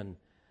born again,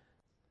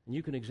 and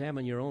you can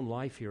examine your own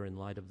life here in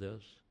light of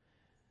this,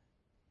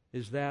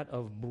 is that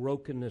of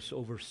brokenness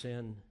over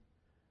sin.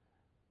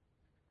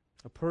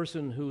 A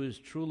person who has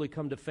truly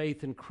come to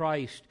faith in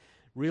Christ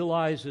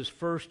realizes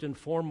first and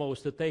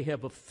foremost that they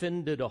have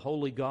offended a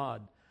holy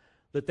God,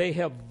 that they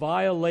have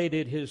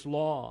violated His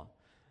law,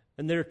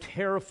 and they're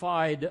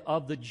terrified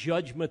of the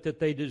judgment that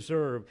they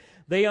deserve.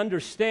 They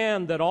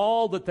understand that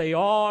all that they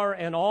are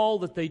and all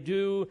that they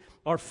do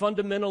are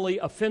fundamentally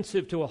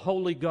offensive to a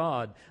holy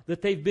God,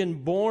 that they've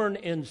been born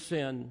in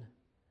sin.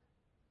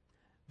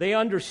 They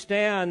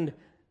understand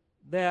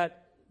that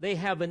they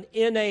have an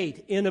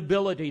innate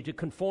inability to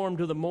conform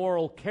to the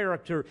moral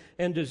character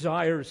and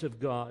desires of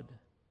God.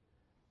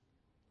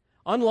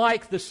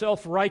 Unlike the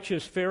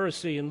self-righteous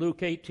Pharisee in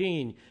Luke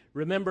 18,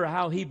 remember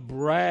how he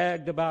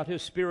bragged about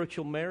his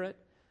spiritual merit?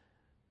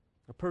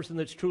 A person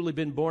that's truly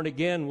been born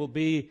again will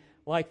be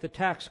like the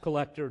tax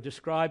collector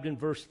described in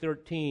verse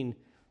 13.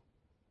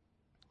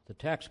 The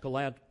tax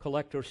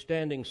collector,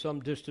 standing some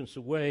distance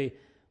away,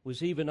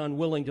 was even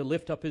unwilling to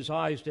lift up his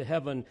eyes to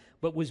heaven,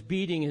 but was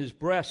beating his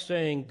breast,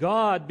 saying,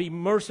 "God, be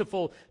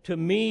merciful to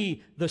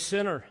me, the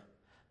sinner."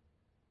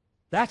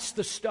 That's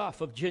the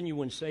stuff of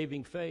genuine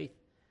saving faith.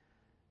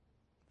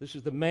 This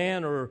is the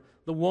man or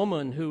the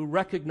woman who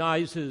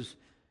recognizes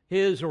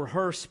his or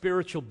her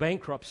spiritual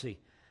bankruptcy.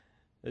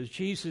 As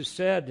Jesus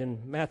said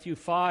in Matthew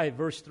 5,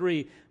 verse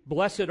 3,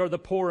 "Blessed are the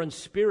poor in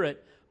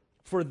spirit,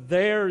 for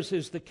theirs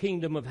is the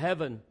kingdom of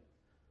heaven.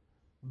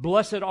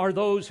 Blessed are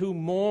those who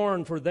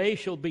mourn, for they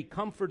shall be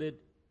comforted."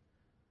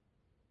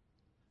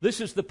 This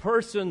is the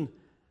person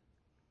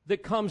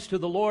that comes to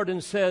the Lord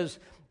and says,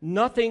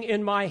 "Nothing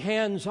in my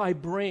hands I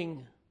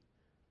bring.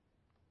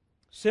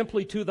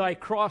 Simply to thy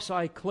cross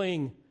I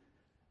cling.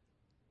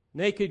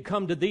 Naked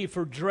come to thee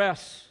for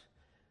dress.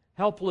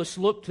 Helpless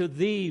look to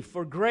thee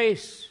for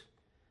grace.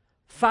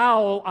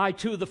 Foul I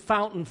to the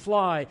fountain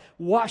fly.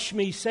 Wash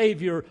me,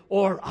 Savior,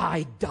 or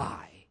I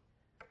die."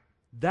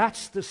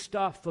 That's the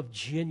stuff of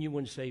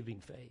genuine saving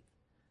faith.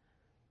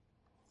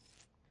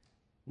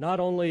 Not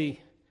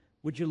only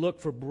would you look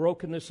for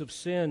brokenness of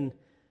sin,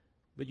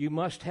 but you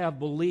must have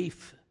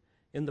belief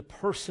in the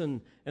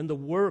person and the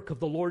work of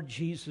the Lord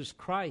Jesus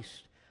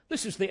Christ.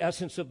 This is the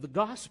essence of the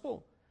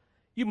gospel.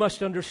 You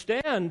must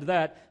understand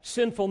that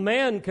sinful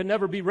man can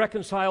never be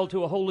reconciled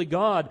to a holy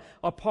God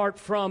apart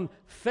from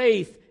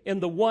faith in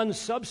the one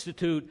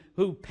substitute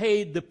who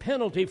paid the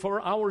penalty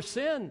for our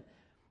sin.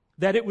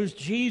 That it was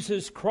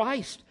Jesus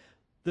Christ,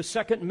 the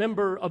second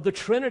member of the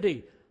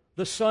Trinity,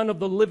 the Son of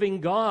the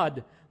living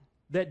God,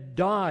 that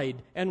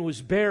died and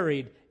was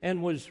buried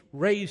and was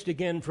raised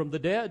again from the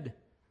dead.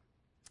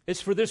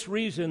 It's for this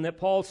reason that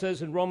Paul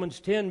says in Romans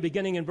 10,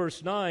 beginning in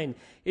verse 9,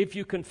 "If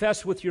you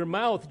confess with your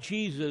mouth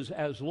Jesus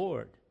as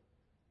Lord,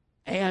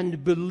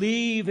 and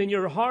believe in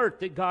your heart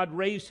that God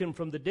raised him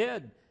from the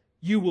dead,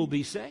 you will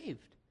be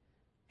saved."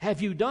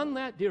 Have you done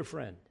that, dear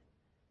friend?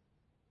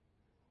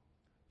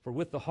 For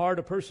with the heart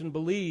a person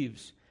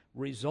believes,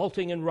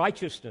 resulting in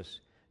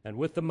righteousness, and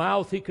with the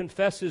mouth he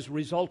confesses,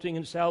 resulting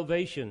in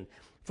salvation.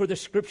 For the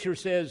Scripture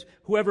says,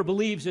 "Whoever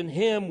believes in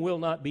him will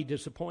not be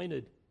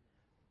disappointed."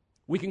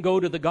 We can go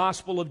to the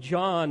Gospel of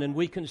John and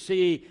we can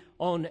see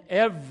on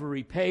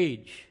every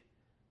page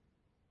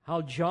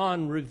how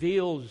John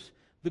reveals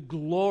the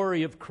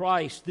glory of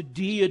Christ, the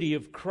deity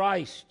of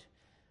Christ.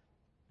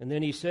 And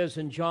then he says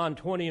in John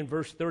 20 and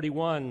verse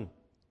 31,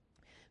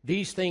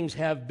 "These things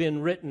have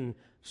been written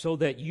so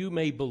that you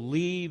may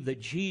believe that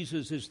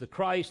Jesus is the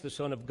Christ, the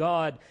Son of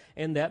God,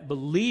 and that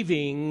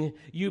believing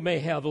you may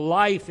have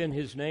life in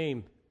his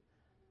name."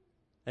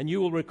 And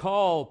you will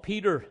recall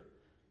Peter,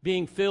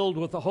 being filled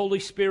with the Holy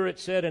Spirit,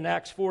 said in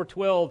Acts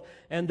 4:12,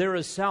 "And there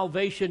is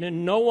salvation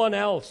in no one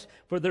else,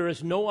 for there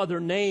is no other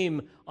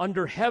name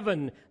under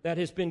heaven that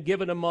has been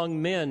given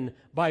among men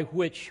by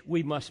which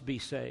we must be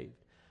saved."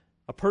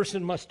 A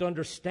person must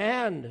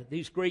understand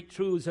these great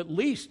truths at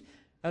least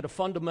at a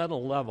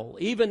fundamental level,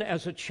 even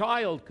as a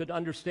child could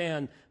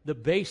understand the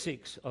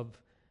basics of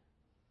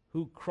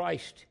who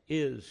Christ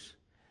is.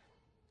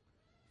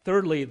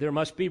 Thirdly, there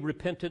must be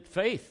repentant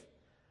faith.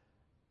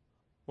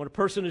 When a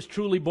person is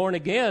truly born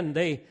again,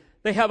 they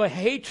have a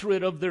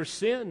hatred of their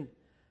sin.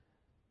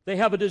 They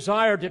have a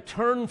desire to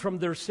turn from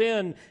their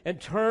sin and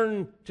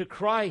turn to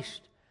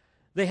Christ.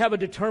 They have a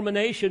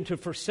determination to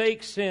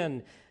forsake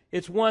sin.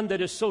 It's one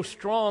that is so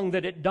strong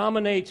that it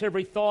dominates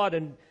every thought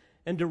and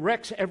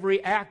directs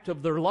every act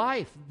of their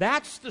life.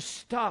 That's the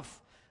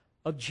stuff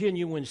of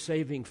genuine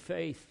saving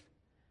faith.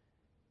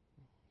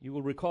 You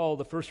will recall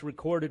the first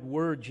recorded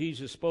word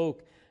Jesus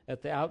spoke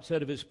at the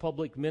outset of his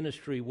public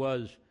ministry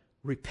was,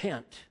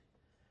 "Repent.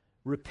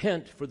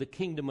 Repent, for the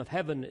kingdom of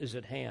heaven is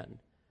at hand."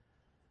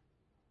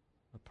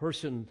 A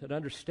person that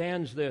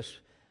understands this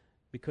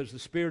because the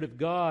Spirit of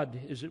God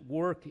is at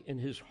work in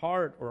his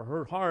heart or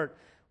her heart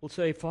will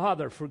say,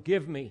 "Father,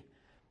 forgive me.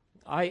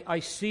 I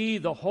see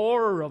the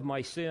horror of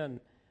my sin.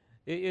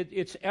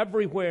 It's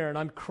everywhere, and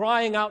I'm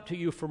crying out to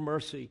you for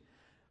mercy.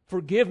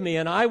 Forgive me,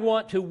 and I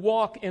want to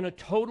walk in a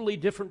totally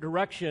different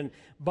direction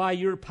by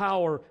your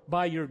power,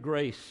 by your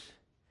grace."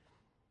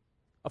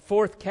 A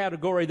fourth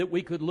category that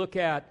we could look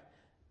at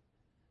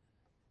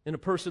in a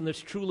person that's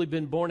truly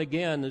been born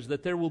again is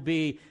that there will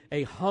be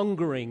a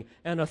hungering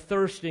and a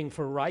thirsting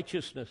for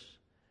righteousness.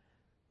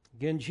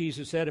 Again,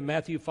 Jesus said in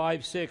Matthew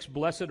 5:6,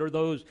 "Blessed are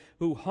those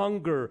who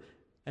hunger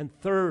and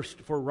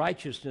thirst for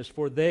righteousness,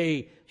 for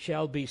they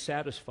shall be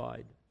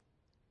satisfied."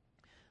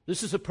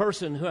 This is a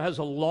person who has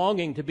a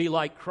longing to be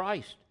like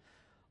Christ,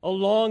 a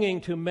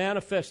longing to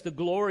manifest the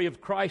glory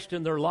of Christ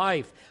in their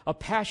life, a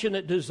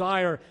passionate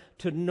desire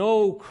to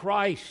know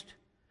Christ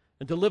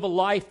and to live a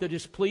life that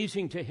is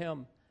pleasing to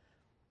Him.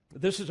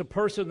 This is a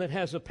person that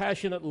has a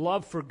passionate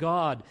love for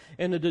God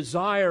and a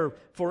desire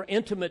for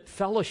intimate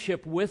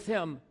fellowship with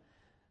Him.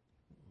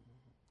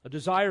 A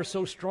desire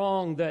so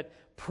strong that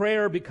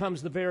prayer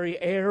becomes the very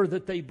air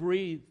that they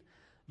breathe.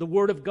 The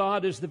Word of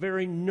God is the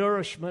very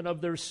nourishment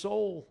of their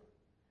soul.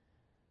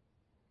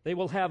 They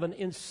will have an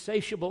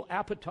insatiable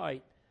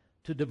appetite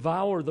to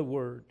devour the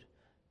Word.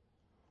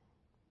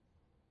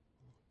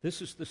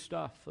 This is the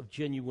stuff of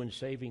genuine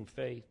saving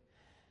faith.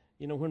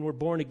 You know, when we're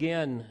born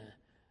again,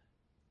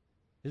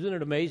 isn't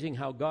it amazing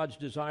how God's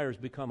desires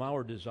become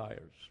our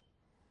desires?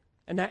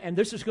 And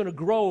this is going to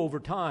grow over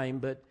time,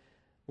 but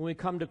when we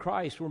come to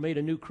Christ, we're made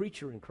a new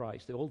creature in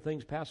Christ. The old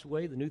things pass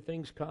away, the new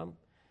things come.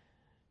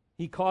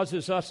 He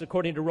causes us,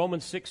 according to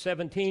Romans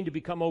 6:17, to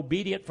become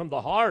obedient from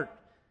the heart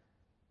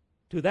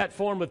to that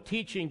form of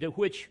teaching to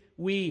which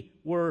we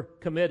were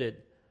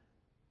committed.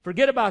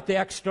 Forget about the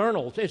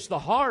externals. It's the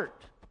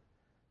heart.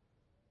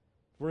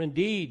 For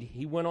indeed,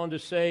 he went on to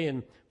say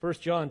in 1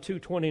 John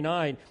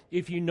 2:29,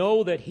 if you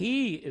know that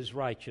He is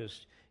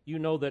righteous, you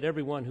know that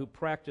everyone who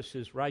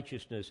practices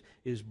righteousness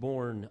is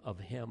born of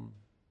Him.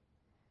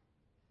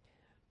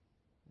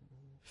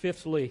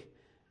 Fifthly,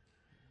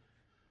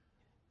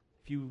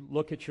 if you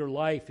look at your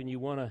life and you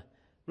want to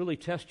really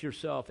test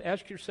yourself,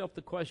 ask yourself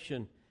the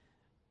question,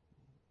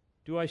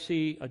 do I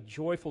see a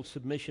joyful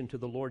submission to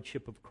the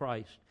Lordship of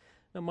Christ?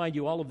 Now, mind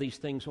you, all of these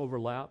things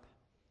overlap.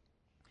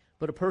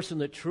 But a person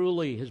that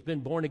truly has been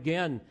born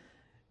again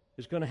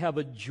is going to have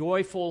a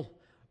joyful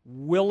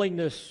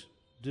willingness,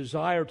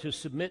 desire to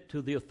submit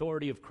to the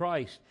authority of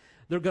Christ.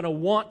 They're going to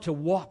want to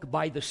walk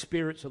by the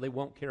Spirit so they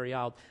won't carry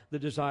out the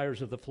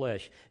desires of the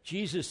flesh.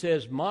 Jesus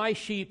says, my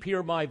sheep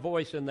hear my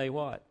voice and they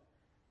what?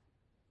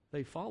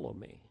 They follow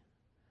me.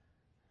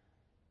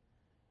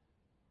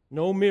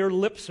 No mere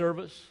lip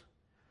service.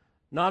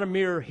 Not a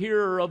mere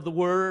hearer of the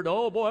word,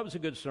 oh boy, that was a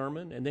good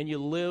sermon, and then you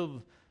live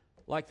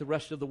like the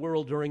rest of the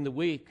world during the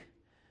week.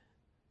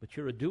 But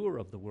you're a doer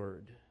of the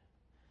word.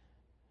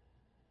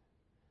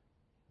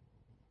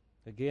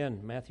 Again,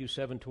 Matthew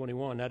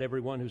 7:21, not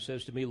everyone who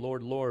says to me,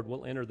 Lord, Lord,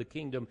 will enter the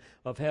kingdom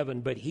of heaven,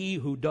 but he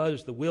who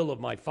does the will of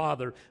my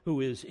Father who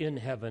is in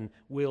heaven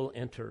will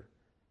enter.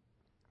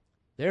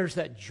 There's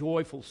that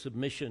joyful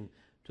submission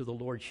to the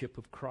Lordship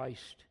of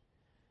Christ.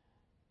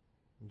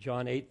 In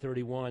John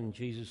 8:31,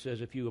 Jesus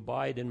says, if you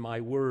abide in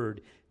my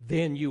word,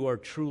 then you are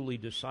truly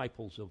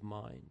disciples of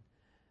mine.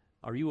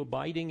 Are you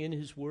abiding in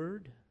His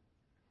word?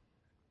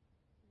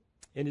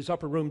 In His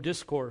upper room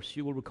discourse,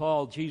 you will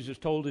recall Jesus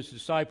told His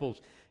disciples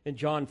in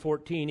John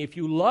 14, if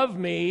you love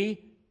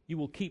me, you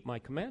will keep my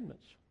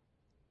commandments.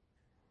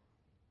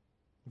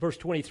 Verse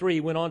 23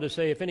 went on to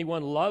say, if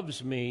anyone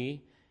loves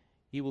me,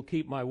 he will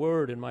keep my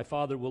word, and my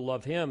Father will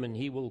love him, and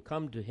we will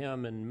come to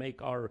him and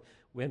make our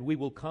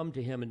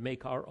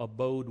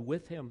abode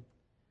with him.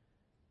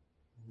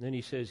 And then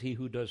he says, he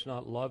who does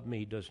not love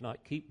me does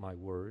not keep my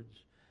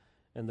words,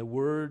 and the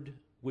word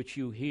which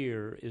you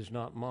hear is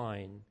not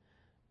mine,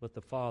 but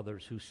the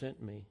Father's who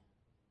sent me.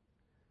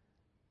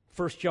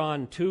 1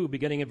 John 2,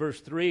 beginning in verse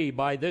 3,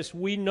 by this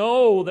we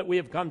know that we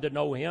have come to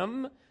know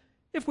Him,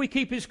 if we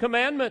keep His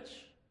commandments.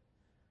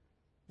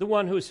 The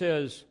one who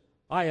says,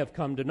 I have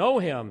come to know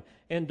Him,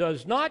 and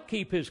does not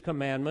keep His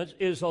commandments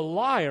is a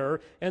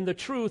liar, and the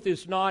truth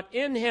is not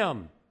in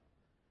him.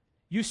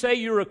 You say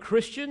you're a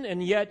Christian,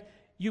 and yet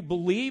you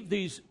believe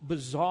these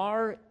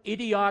bizarre,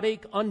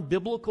 idiotic,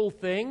 unbiblical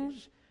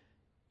things?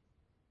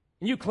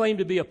 And you claim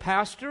to be a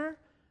pastor,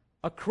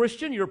 a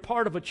Christian, you're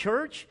part of a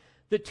church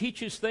that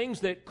teaches things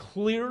that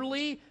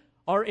clearly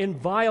are in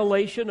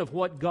violation of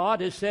what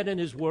God has said in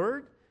His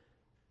Word?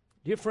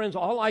 Dear friends,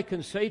 all I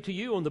can say to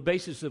you on the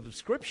basis of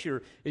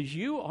Scripture is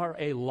you are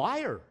a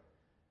liar,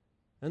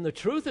 and the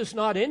truth is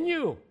not in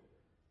you.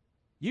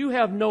 You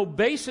have no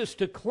basis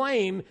to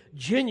claim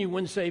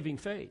genuine saving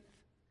faith.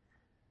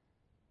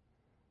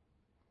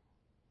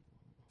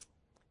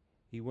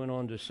 He went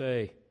on to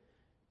say,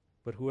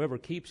 but whoever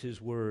keeps His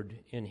word,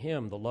 in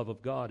him the love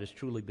of God has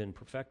truly been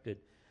perfected.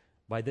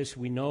 By this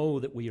we know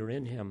that we are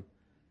in Him.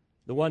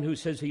 The one who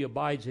says he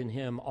abides in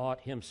Him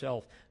ought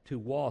himself to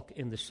walk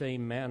in the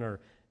same manner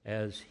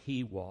as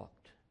He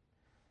walked.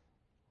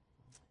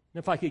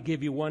 And if I could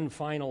give you one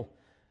final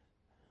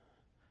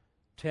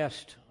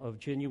test of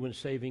genuine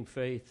saving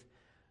faith,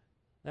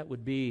 that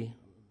would be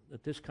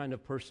that this kind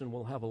of person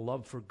will have a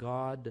love for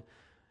God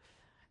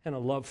and a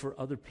love for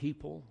other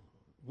people.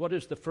 What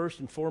is the first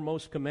and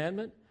foremost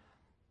commandment?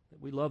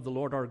 That we love the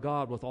Lord our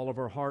God with all of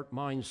our heart,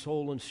 mind,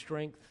 soul, and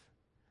strength.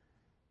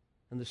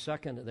 And the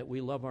second, that we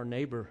love our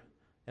neighbor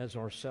as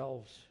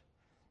ourselves.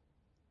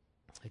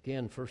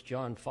 Again, 1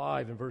 John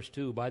 5 and verse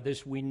 2, by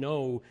this we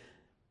know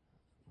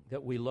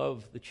that we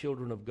love the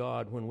children of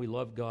God when we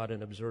love God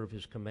and observe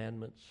His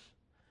commandments.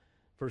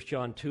 1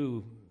 John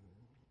 2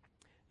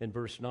 and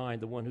verse 9,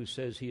 the one who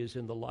says he is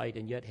in the light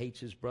and yet hates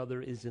his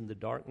brother is in the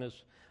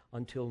darkness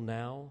until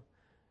now.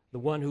 The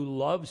one who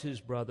loves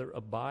his brother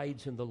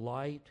abides in the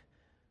light,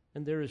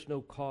 and there is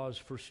no cause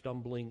for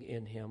stumbling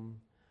in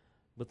him.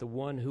 But the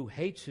one who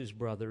hates his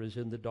brother is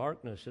in the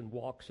darkness and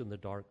walks in the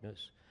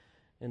darkness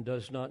and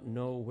does not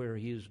know where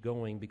he is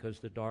going because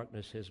the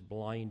darkness has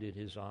blinded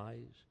his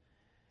eyes.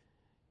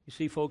 You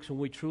see, folks, when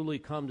we truly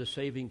come to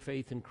saving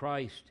faith in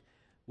Christ,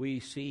 we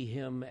see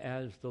him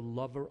as the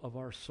lover of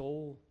our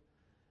soul.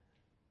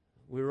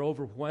 We're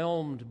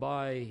overwhelmed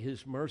by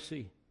his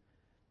mercy.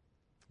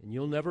 And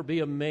you'll never be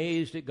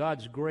amazed at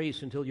God's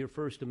grace until you're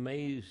first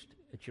amazed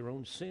at your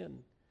own sin.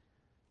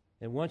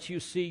 And once you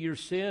see your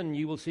sin,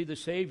 you will see the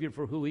Savior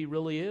for who he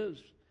really is.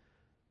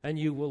 And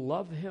you will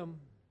love him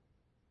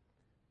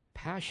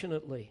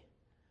passionately.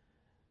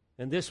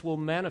 And this will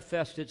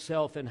manifest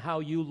itself in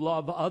how you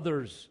love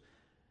others.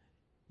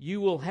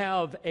 You will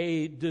have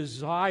a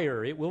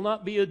desire. It will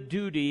not be a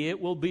duty. It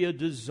will be a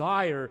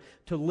desire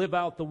to live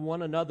out the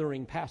one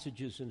anothering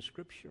passages in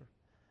Scripture.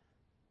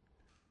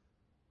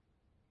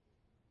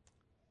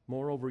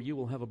 Moreover, you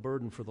will have a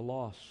burden for the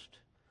lost.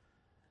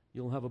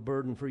 You'll have a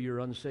burden for your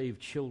unsaved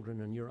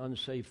children and your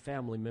unsaved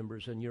family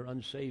members and your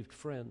unsaved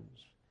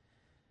friends.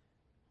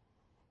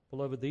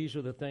 Beloved, these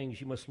are the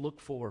things you must look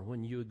for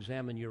when you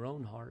examine your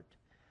own heart.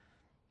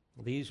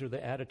 These are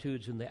the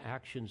attitudes and the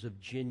actions of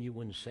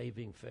genuine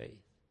saving faith.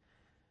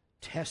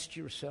 Test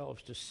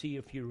yourselves to see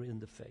if you're in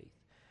the faith.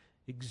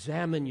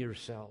 Examine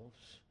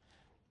yourselves.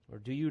 Or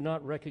do you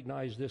not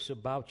recognize this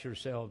about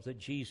yourselves, that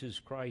Jesus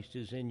Christ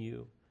is in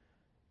you?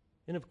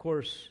 And of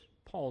course,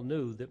 Paul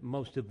knew that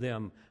most of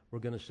them were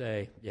going to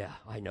say, yeah,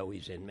 I know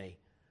he's in me.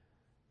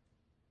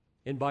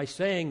 And by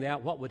saying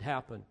that, what would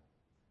happen?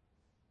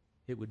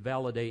 It would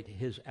validate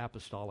his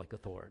apostolic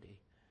authority,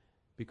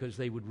 because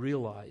they would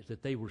realize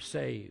that they were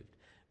saved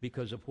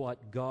because of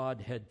what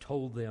God had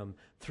told them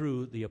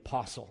through the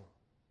apostle.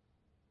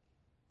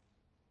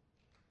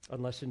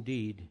 Unless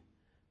indeed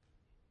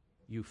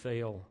you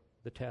fail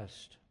the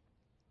test.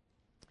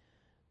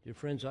 Dear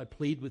friends, I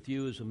plead with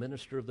you as a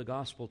minister of the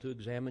gospel to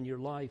examine your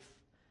life.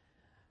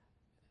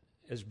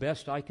 As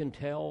best I can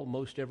tell,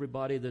 most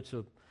everybody that's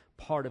a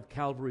part of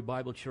Calvary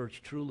Bible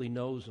Church truly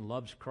knows and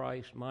loves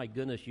Christ. My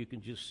goodness, you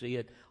can just see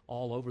it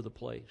all over the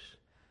place.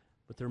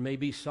 But there may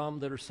be some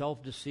that are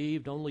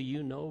self-deceived. Only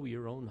you know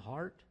your own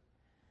heart.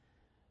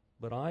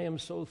 But I am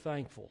so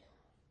thankful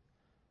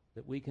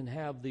that we can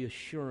have the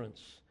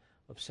assurance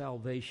of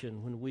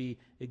salvation when we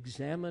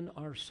examine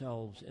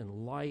ourselves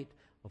in light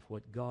of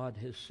what God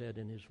has said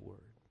in his word.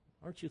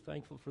 Aren't you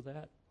thankful for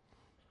that?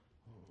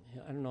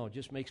 I don't know, it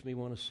just makes me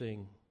want to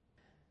sing.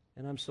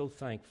 And I'm so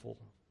thankful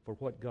for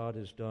what God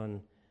has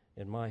done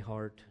in my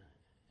heart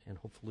and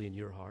hopefully in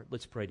your heart.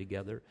 Let's pray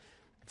together.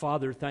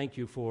 Father, thank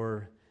you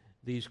for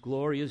these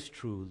glorious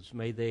truths.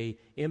 May they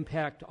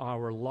impact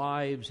our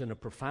lives in a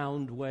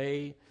profound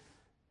way.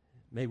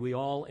 May we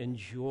all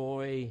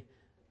enjoy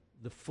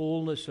the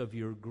fullness of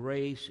your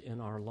grace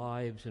in our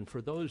lives. And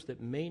for those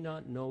that may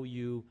not know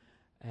you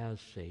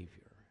as Savior,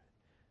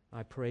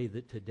 I pray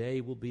that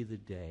today will be the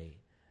day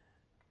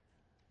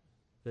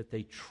that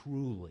they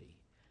truly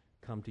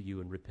come to you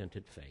in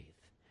repentant faith.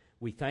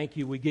 We thank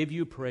you. We give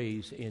you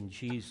praise in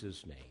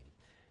Jesus' name.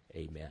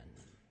 Amen.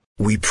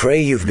 We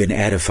pray you've been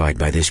edified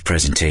by this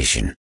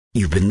presentation.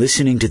 You've been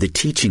listening to the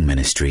teaching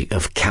ministry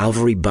of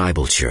Calvary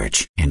Bible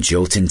Church in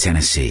Jolton,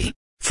 Tennessee.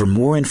 For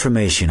more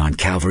information on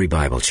Calvary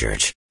Bible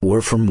Church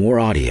or for more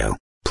audio,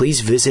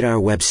 please visit our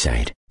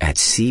website at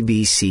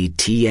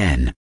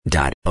cbctn.org.